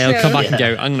winner. Yeah, he'll come back and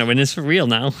go, I'm going to win this for real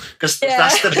now. Because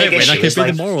that's the big issue. I could be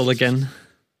the moral again.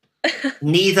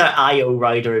 Neither IO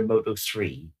rider in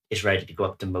Moto3 is ready to go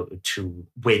up to Moto2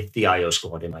 with the IO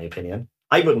squad, in my opinion.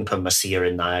 I wouldn't put Masia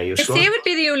in the IO squad. Masia would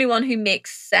be the only one who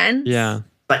makes sense. Yeah.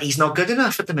 But he's not good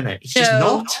enough at the minute. He's just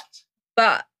not.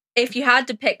 But if you had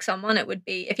to pick someone, it would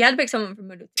be... If you had to pick someone from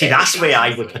Moto3... See, that's where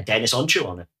I would put Dennis Onchu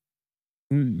on it.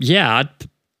 Yeah.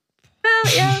 Well,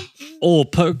 yeah. Or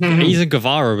put Isa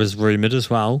Guevara was rumoured as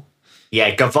well.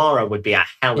 Yeah, Guevara would be a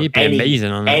hell of He'd be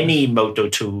amazing on it. any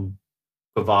Moto2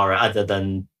 Guevara other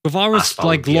than Guevara's Asphalt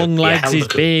like would be long a legs. hell of He's a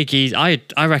good- big.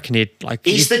 I reckon he'd like.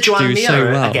 He's the he'd Joan do Mir so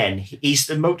well. again. He's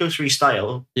the Moto3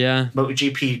 style Yeah,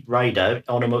 MotoGP rider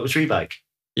on a Moto3 bike.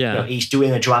 yeah, You know, he's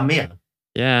doing a Joan Mir.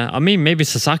 yeah. I mean, maybe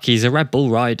Sasaki's a Red Bull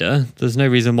rider. There's no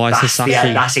reason why Sasaki.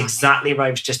 That's exactly what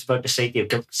I was just about to say to you.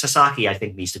 Sasaki, I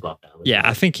think, needs to go up now. Yeah,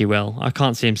 I think he will. I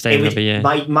can't see him staying another year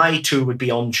My two would be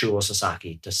Onshu or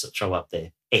Sasaki to throw up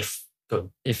there if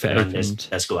if it opened.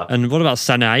 let's go up. And what about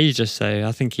Senna just say?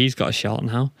 I think he's got a shot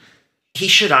now. He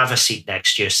should have a seat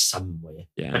next year somewhere.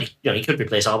 Yeah, But he could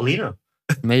replace Arbolino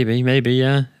maybe,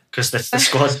 yeah. because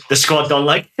the squad don't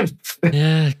like him.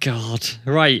 Yeah, God.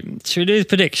 Right, should we do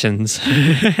predictions?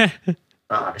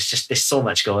 There's so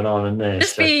much going on in there.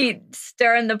 Just be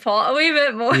stirring the pot a wee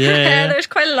bit more. Yeah. There's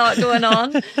quite a lot going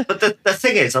on. But the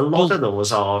thing is, a lot of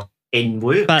those are in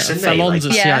works, But isn't they? Fallon's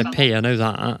Like, at Yeah. CIP, I know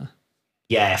that.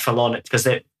 yeah, Fallon, because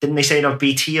didn't they say it on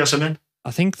BT or something?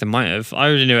 I think they might have. I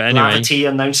already knew it anyway. Gravity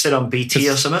announced it on BT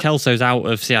or something. Kelso's out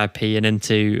of CIP and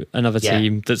into another Yeah.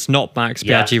 team that's not Max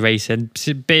Yeah. Biaggi Racing.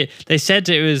 They said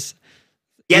it was.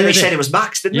 Yeah, they did said it? it was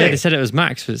Max, didn't Yeah, they? they said it was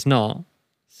Max, but it's not.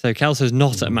 So Kelso's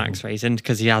not at Max Racing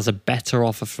because he has a better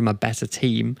offer from a better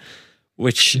team,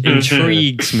 which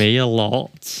intrigues me a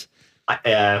lot.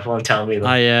 Won't tell me that.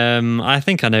 I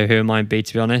think I know who it might be,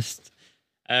 to be honest,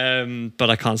 but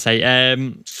I can't say.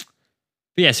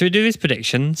 But yeah, so we do these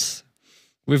predictions.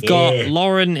 We've got Yeah.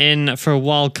 Lauren in for a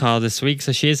wild card this week,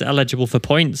 so she is eligible for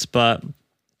points, but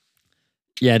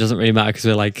yeah, it doesn't really matter because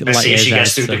we're like Let's see if years she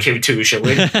gets ahead, through the Q2, shall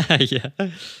we?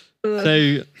 yeah.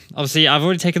 So obviously, I've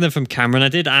already taken them from Cameron. I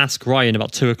did ask Ryan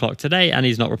about 2:00 today, and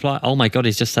he's not replied. Oh my god,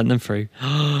 he's just sent them through.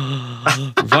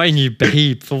 Ryan, you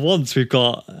babe! For once, we've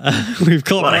got What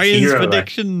a Ryan's hero,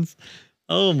 predictions.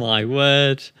 Oh my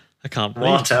word! I can't believe.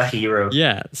 What a hero.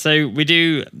 Yeah. So we'll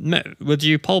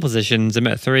do pole positions in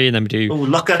Moto 3, and then we do. Oh,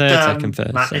 look at Third, second,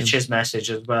 first, Matt same. Mitch's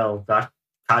message as well. That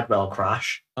Cadwell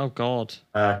crash. Oh god.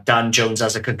 Dan Jones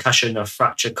has a concussion, a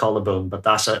fractured collarbone, but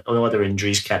that's no other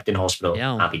injuries, kept in hospital.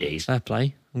 Yeah. Happy days. Fair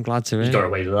play. I'm glad to He hear. got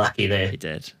away lucky there. He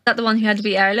did. Is that the one who had to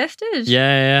be airlifted?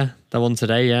 Yeah. That one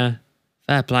today. Yeah.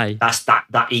 Fair play. That's that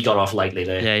he got off lightly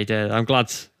there. Yeah, he did. I'm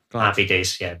glad. Happy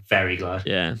days. Yeah, very glad.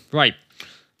 Yeah. Right.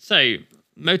 So,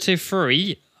 Moto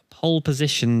 3, pole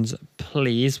positions,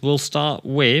 please. We'll start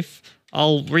with,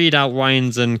 I'll read out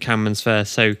Ryan's and Cameron's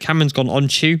first. So, Cameron's gone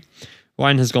Onshu.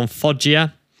 Ryan has gone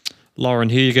Foggia. Lauren,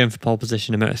 who are you going for pole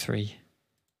position in Moto 3?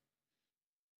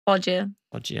 Foggia.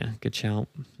 Foggia. Good shout.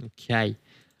 Okay.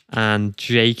 And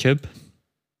Jacob.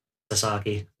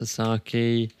 Sasaki.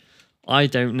 Sasaki. I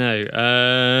don't know.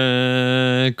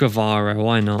 Guevara.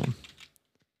 Why not?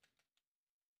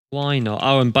 Why not?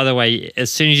 Oh, and by the way,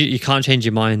 as soon as you can't change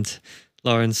your mind,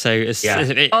 Lauren. So No. as soon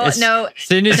as No,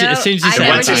 you I say never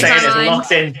Once you change say my it, it's mind.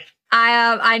 locked in.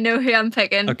 I know who I'm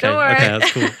picking. Okay, Don't worry. okay,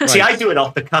 that's cool. Right. See, I do it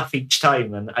off the cuff each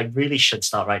time, and I really should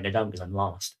start writing it down because I'm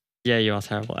lost. Yeah, you are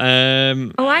terrible.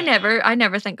 Oh, I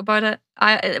never think about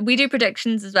it. We do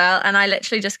predictions as well, and I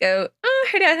literally just go, oh,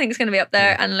 who do I think is going to be up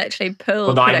there, and literally pull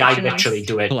Well, no, I predictions. literally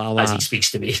do it Pull out as that. he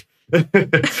speaks to me.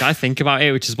 I think about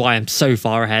it, which is why I'm so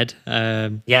far ahead.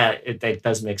 Yeah, it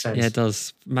does make sense. Yeah, it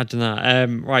does. Imagine that.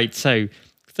 Right, so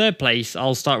third place,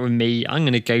 I'll start with me. I'm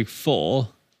going to go for.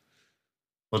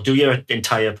 Well, do your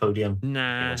entire podium.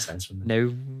 Nah. Makes sense from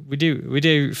No, we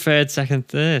do third, second,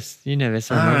 third. You know this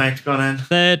All one. right, go on then.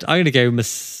 Third, I'm going to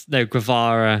go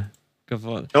Guevara.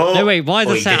 Oh, No, wait, why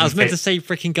did I you say? I didn't was meant pick- to say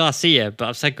freaking Garcia, but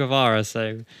I've said Guevara,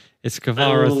 so it's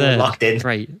Guevara Oh, third. locked in.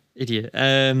 Great, idiot.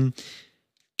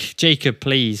 Jacob,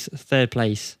 please, third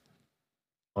place.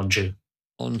 Onshu.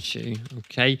 Onshu.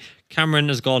 Okay. Cameron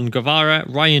has gone Guevara,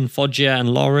 Ryan, Foggia, and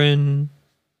Lauren.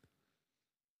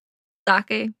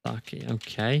 Saki. Saki.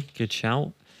 Okay, good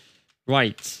shout.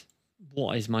 Right.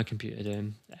 What is my computer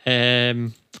doing?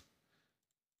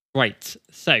 Right.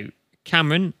 So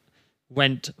Cameron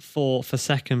went for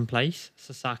second place,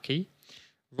 Sasaki.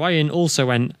 Ryan also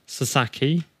went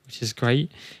Sasaki, which is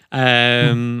great.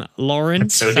 Lauren,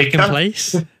 So did second Cam.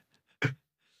 place.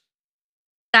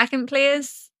 Second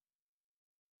place.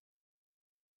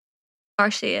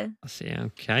 Garcia. I see.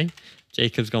 Okay.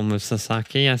 Jacob's gone with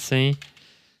Sasaki. I see.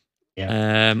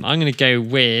 Yeah. I'm going to go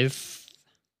with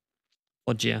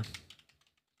Foggia.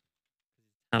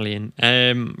 Italian.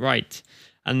 Right.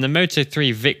 And the Moto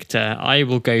 3 Victor, I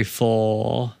will go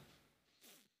for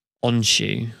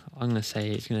Onshu. I'm going to say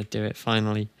he's going to do it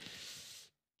finally.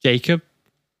 Jacob.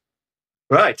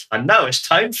 Right, and now it's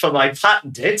time for my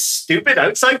patented stupid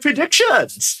outside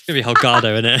predictions. It's going to be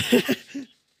Holgado, isn't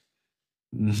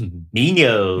it?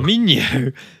 Mino.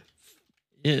 Mino.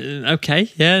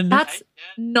 Okay, yeah. That's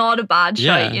not a bad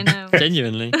shot, you know.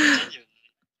 Genuinely.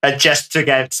 Just to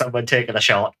get someone taking a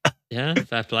shot. Yeah,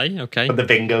 fair play. Okay. For the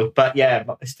bingo. But yeah,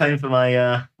 it's time for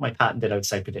my my patented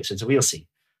outside prediction, so we'll see.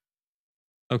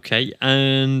 Okay,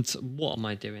 and what am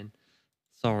I doing?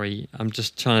 Sorry, I'm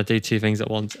just trying to do two things at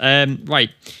once. Right.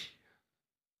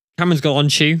 Cameron's got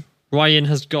Onshu. Ryan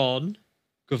has gone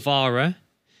Guevara.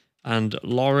 And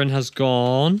Lauren has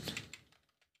gone.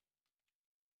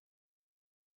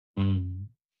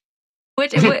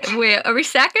 Wait, are we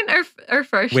second or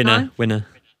first? Winner.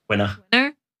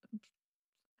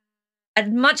 As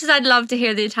much as I'd love to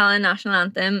hear the Italian national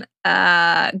anthem,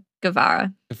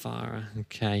 Guevara.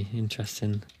 Okay,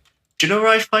 interesting. Do you know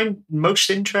what I find most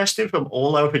interesting from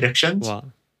all our predictions? What?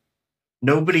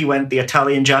 Nobody went the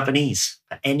Italian-Japanese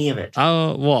for any of it.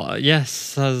 Oh, what? Yes,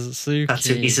 Suzuki.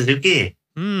 Katsuki Suzuki.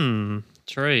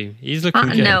 True. He's looking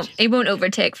good. No, he won't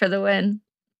overtake for the win.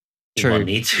 True.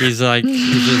 He's like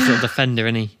he's a defender,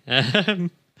 isn't he? Okay.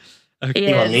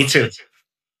 He won't need to.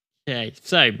 Okay,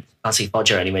 so I'll see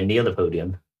Fodger anywhere near the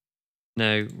podium.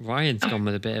 No, Ryan's gone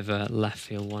with a bit of a left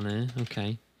field one here.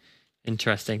 Okay.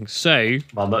 Interesting. So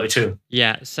Moto2.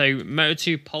 Yeah, so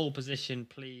Moto2 pole position,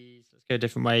 please. Let's go a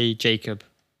different way. Jacob.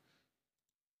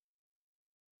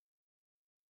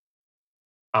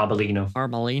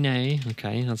 Arbolino.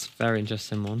 Okay, that's a very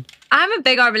interesting one. I'm a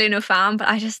big Arbolino fan, but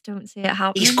I just don't see it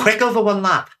happening. He's quick over one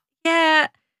lap. Yeah.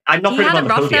 I'm not putting him on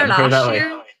the podium. Last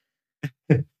year.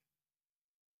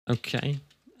 Okay.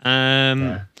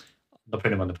 Yeah. Not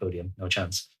putting him on the podium. No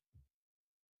chance.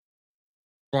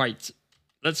 Right.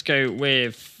 Let's go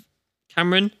with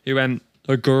Cameron, who went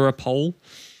Agura pole.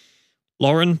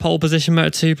 Lauren, pole position,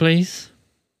 Moto2, please.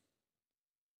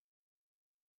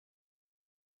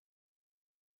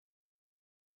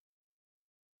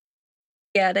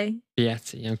 Vietti,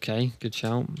 okay, good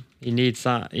shout. He needs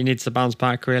that. He needs to bounce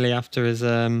back really after his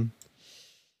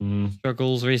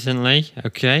struggles recently.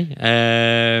 Okay.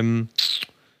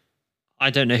 I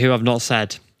don't know who I've not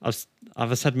said. Have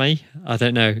I said me? I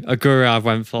don't know. Agura I've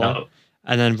went for. No.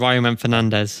 And then Ryan went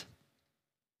Fernandez.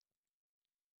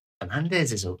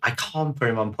 Fernandez is... I can't put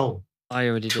him on pole. I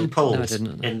already did. 2 No, poles I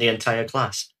didn't. in the entire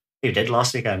class. You did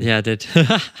last weekend. Yeah, I did.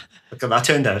 Look how that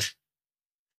turned out.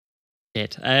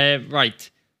 Right.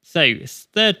 So,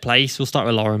 third place, we'll start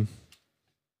with Lauren.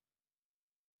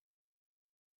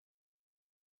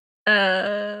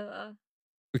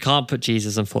 We can't put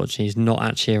Jesus, unfortunately. He's not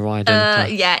actually a rider.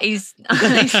 Yeah, he's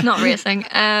not racing.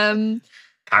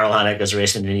 Carol Hannick is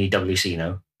racing in EWC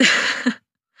now.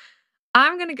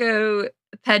 I'm going to go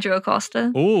Pedro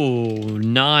Acosta. Oh,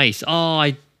 nice. Oh,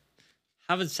 I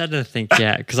haven't said anything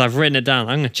yet because I've written it down.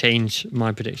 I'm going to change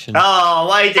my prediction. Oh,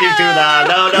 why did you do that?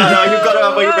 No, you've got to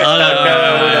have what you've written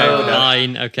down. No.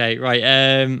 Fine. Okay, right.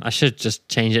 I should just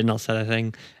change it and not say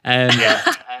anything.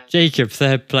 Jacob,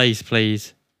 third place,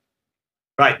 please.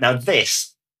 Right, now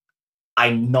this,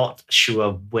 I'm not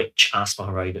sure which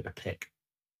Aspar rider to pick.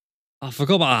 I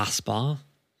forgot about Aspar.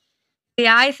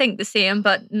 Yeah, I think the same,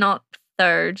 but not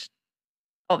third.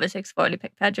 Obviously, because I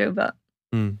picked Pedro, but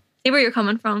see where you're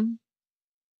coming from.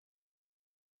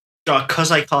 Because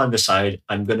I can't decide,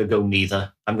 I'm going to go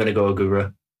neither. I'm going to go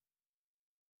Agura.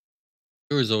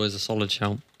 Agura's always a solid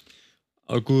shout.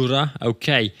 Agura,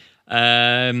 okay.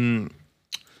 Ryan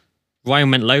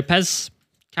went Lopez.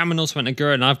 Cameron also went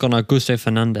Agura, and I've gone Augusto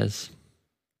Fernandez.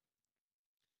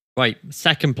 Right,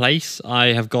 second place, I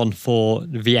have gone for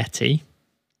Vietti,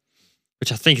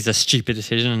 which I think is a stupid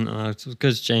decision. I was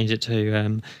going to change it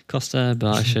to Costa,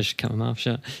 but I should cut my mouth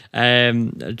shut.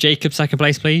 Jacob, second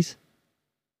place, please.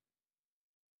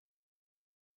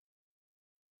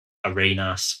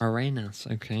 Arenas,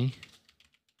 okay.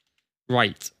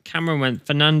 Right, Cameron went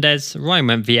Fernandez, Ryan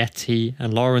went Vietti,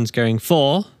 and Lauren's going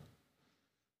for...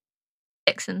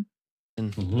 Dixon.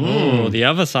 Oh, the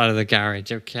other side of the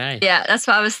garage. Okay. Yeah, that's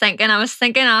what I was thinking. I was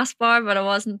thinking Aspar, but I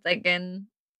wasn't thinking.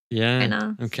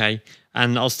 Yeah. Okay.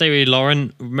 And I'll stay with you, Lauren.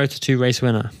 Moto2 race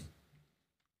winner,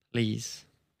 please.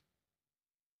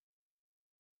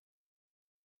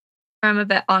 I'm a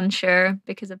bit unsure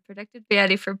because I predicted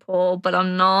Vietti for pole, but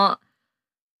I'm not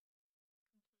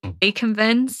be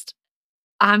convinced.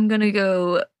 I'm gonna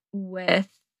go with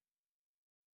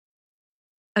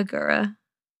Agura.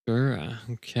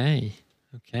 Okay.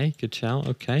 Good shout.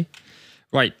 Okay.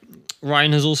 Right.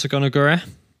 Ryan has also gone Agura.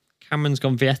 Cameron's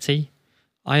gone Vietti.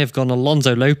 I have gone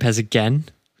Alonso Lopez again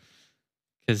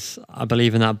because I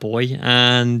believe in that boy.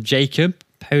 And Jacob,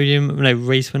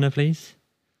 race winner, please.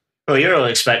 Oh, you're all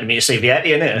expecting me to say Vietti,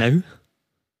 innit? No.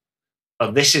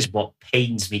 Well, this is what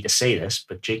pains me to say this,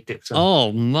 but Jake Dixon.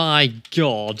 Oh my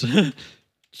God.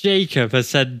 Jacob has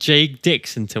said Jake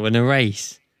Dixon to win a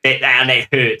race. And it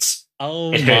hurts.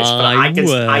 Oh It hurts. But my I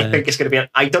think it's going to be.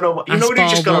 I don't know. You know when you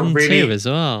just got a really. as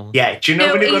well. Yeah. Do you know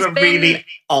No, when you got a he's been- really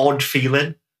odd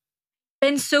feeling?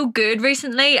 Been so good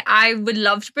recently. I would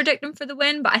love to predict him for the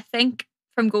win, but I think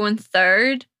from going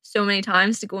third so many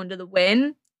times to go into the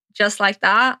win, just like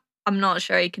that, I'm not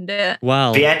sure he can do it.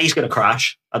 Well, Vietti's going to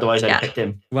crash. Otherwise, Yeah. I picked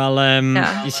him. well,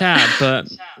 Yeah. you're sad,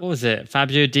 but what was it?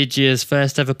 Fabio Di Gia's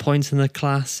first ever points in the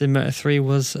class in Moto 3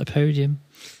 was a podium.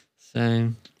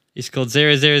 So he scored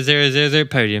 0-0-0-0-0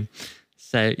 podium.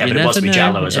 So Yeah, but it was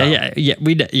Mugello as well.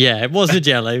 Yeah, it was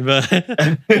Mugello,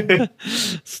 but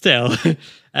still.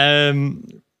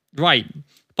 Right,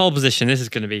 pole position. This is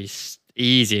going to be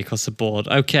easy across the board.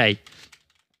 Okay.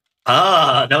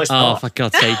 No, it's Oh, not. for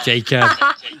God's sake, Jacob.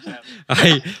 All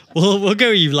right, we'll go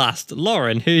with you last.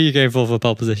 Lauren, who are you going for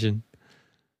pole position?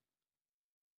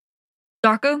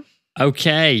 Darko?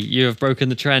 Okay, you have broken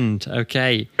the trend.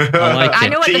 Okay, I like I it.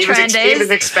 know what the He was trend he was is.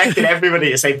 expecting everybody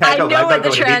to say I Pecco, know but I'm what not the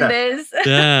going to trend either. is.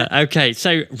 Yeah. Okay.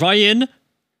 So Ryan,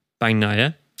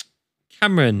 Bagnaia,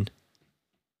 Cameron,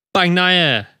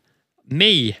 Bagnaia,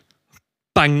 me,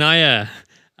 Bagnaia,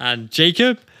 and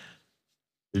Jacob.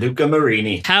 Luca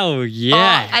Marini. Hell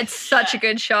yeah! Oh, it's such a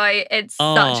good shout. It's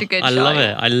Oh, such a good I shout. love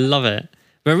it. I love it.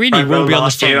 Marini Front row will be on the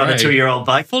last front year on row. a 2-year-old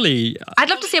bike. Fully. I'd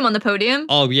love to see him on the podium.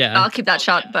 Oh yeah. I'll keep that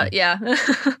shot, but yeah.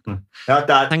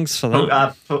 That Thanks for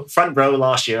that. front row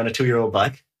last year on a 2-year-old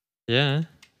bike. Yeah.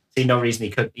 See no reason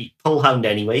he could. He pull hound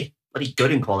anyway, but he's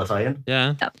good in qualifying.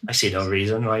 Yeah. I see no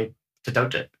reason why to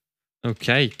doubt it.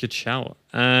 Okay. Good shout.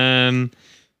 Right.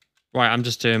 I'm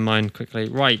just doing mine quickly.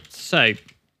 Right. So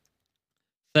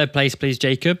third place, please,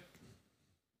 Jacob.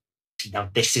 Now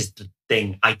this is the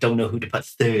thing. I don't know who to put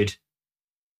third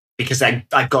because I've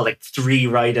got like 3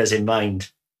 riders in mind.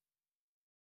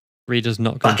 Reader's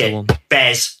not going to one.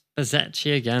 Bez.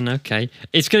 Bezecchi again. Okay.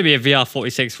 It's going to be a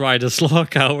VR46 rider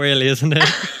slog out, really, isn't it?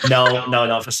 No,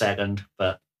 not for second.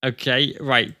 But Okay.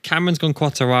 Right. Cameron's gone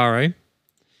Quartararo.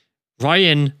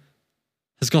 Ryan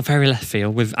has gone very left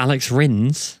field with Alex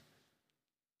Rins,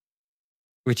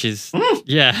 which is,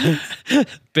 yeah,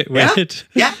 bit Yeah. weird.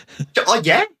 yeah, oh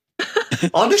yeah.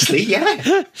 Honestly, yeah.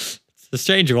 It's a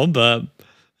strange one, but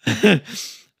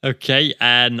okay.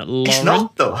 And Lauren. It's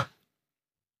not though.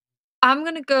 I'm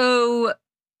going to go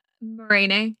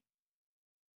Marini.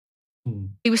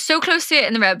 He was so close to it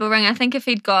in the Red Bull Ring. I think if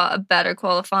he'd got a better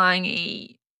qualifying,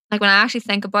 when I actually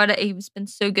think about it, he's been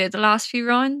so good the last few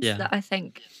rounds Yeah. that I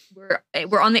think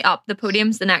we're on the up. The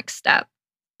podium's the next step.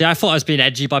 Yeah, I thought I was being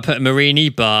edgy by putting Marini,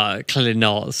 but clearly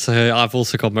not. So I've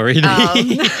also got Marini.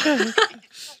 God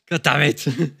damn it.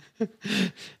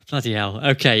 Bloody hell.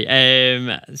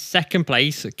 Okay. Second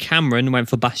place, Cameron went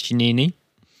for Bastianini.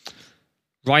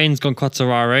 Ryan's gone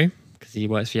Quartararo because he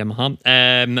works for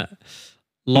Yamaha.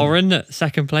 Lauren,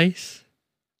 second place.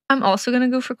 I'm also going to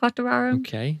go for Quartararo.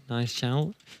 Okay, nice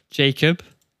shout. Jacob.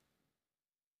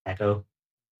 Echo.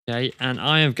 Okay, and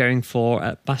I am going for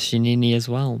Bastianini as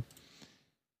well.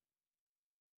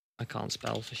 I can't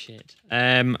spell for shit.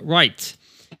 Right.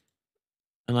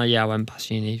 And I went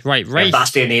Bastianini. Right, race.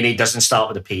 Bastianini doesn't start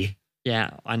with a P.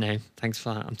 Yeah, I know. Thanks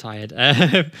for that. I'm tired.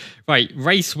 Right,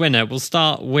 race winner. We'll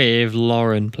start with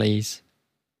Lauren, please.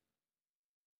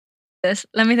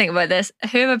 Let me think about this.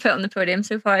 Who have I put on the podium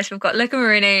so far? So we've got Luca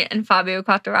Marini and Fabio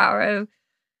Quartararo.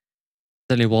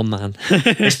 There's only one man.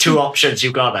 There's 2 options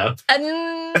you've got now.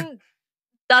 And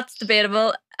that's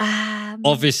debatable.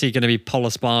 Obviously going to be Pol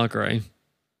Espargaro.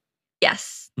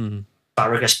 Yes.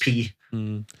 Farragus P.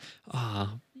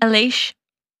 Alish.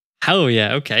 Hell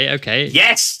yeah. Okay.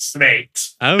 Yes, mate.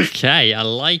 Okay, I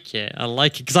like it.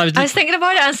 Because I I was thinking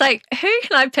about it. I was like, who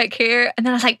can I pick here? And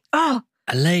then I was like, oh,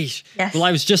 Aleix. yes. Well,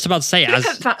 I was just about to say,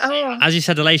 as you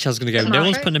said Aleix, I was going to go, no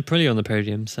one's putting Aprilia on the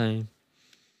podium, so.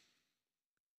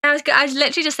 I was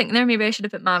literally just thinking there, maybe I should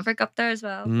have put Maverick up there as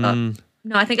well. But no,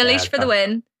 I think Alish for the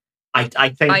win. I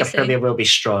think I Aprilia will be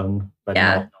strong, but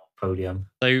Yeah. not podium.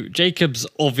 So Jacob's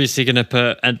obviously going to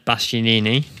put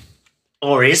Bastianini.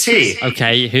 Or is he?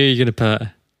 Okay, who are you going to put?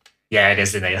 Yeah, it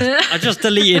is, isn't it? I just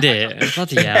deleted it.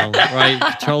 Bloody hell. Right,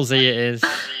 Control Z it is.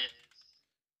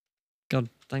 God,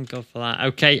 thank God for that.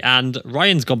 Okay, and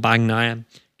Ryan's gone Bagnaia.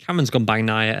 Cameron's gone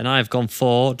Bagnaia. And I've gone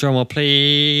for, drumroll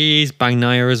please,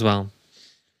 Bagnaia as well.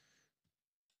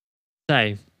 So,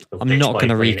 I'm not going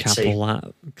to recap all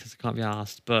that because I can't be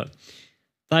asked. But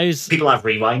those... People have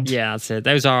rewind. Yeah, that's it.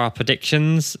 Those are our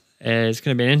predictions. It's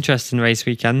going to be an interesting race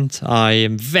weekend. I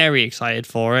am very excited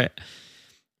for it.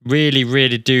 Really,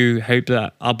 really do hope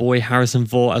that our boy Harrison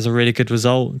Vaught has a really good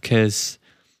result because...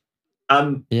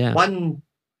 One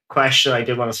question I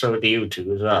did want to throw to you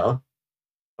two as well.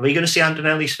 Are we going to see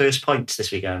Antonelli's first points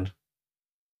this weekend?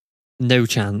 No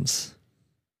chance.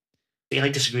 See, I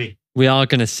disagree. We are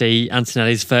going to see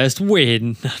Antonelli's first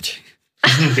win.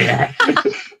 Yeah.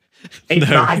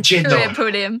 Imagine Career though.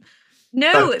 podium.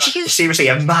 No, because Seriously,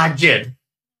 imagine.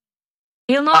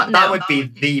 he'll not That know. would be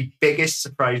the biggest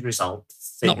surprise result.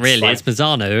 Not really. It's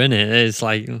Mazzano, isn't it? It's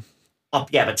like... Oh,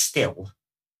 yeah, but still.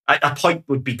 A point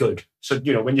would be good. So,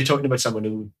 when you're talking about someone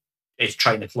who is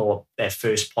trying to claw up their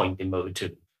first point in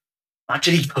Moto2,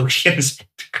 imagine he podiums it.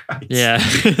 Christ. Yeah,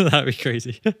 that'd be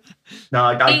crazy. No,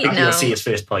 I think No. you'll see his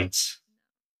first points.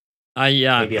 Maybe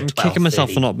I'm a 12, kicking myself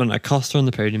 30. for not putting Acosta on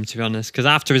the podium, to be honest, because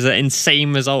after his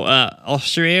insane result at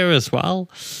Austria as well.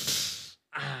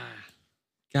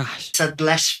 Gosh. It's a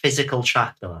less physical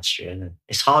track than last year. Isn't it?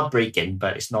 It's hard braking,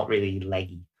 but it's not really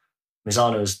leggy.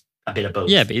 Mizzano's a bit of both.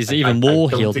 Yeah, but he's I even more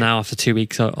don't healed think- now after 2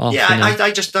 weeks off. Yeah, you know. I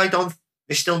don't.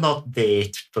 It's still not there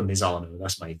for Mizzano.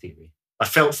 That's my theory. I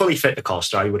felt fully fit to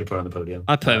Costa. I would have put on the podium.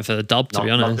 I put him for the dub, to be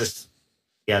honest.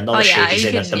 Not Oh, the yeah, shape he's you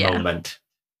in at can- the yeah. moment.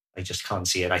 I just can't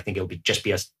see it. I think it'll just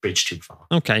be a bridge too far.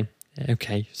 Okay.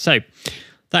 So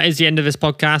that is the end of this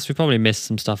podcast. We probably missed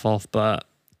some stuff off, but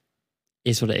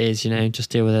it's what it is, just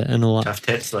deal with it and all that. Tough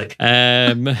tits, like.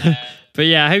 But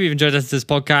yeah, I hope you've enjoyed listening to this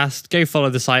podcast. Go follow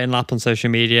the site and Lap on social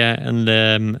media and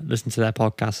listen to their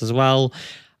podcast as well.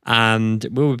 And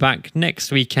we'll be back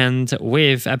next weekend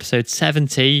with episode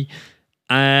 70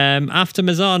 after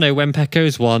Mazzano, when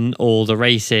Pecco's won all the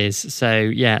races. So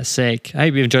yeah, sick. I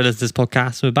hope you've enjoyed listening to this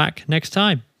podcast. We're back next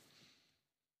time.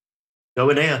 Go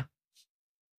in here.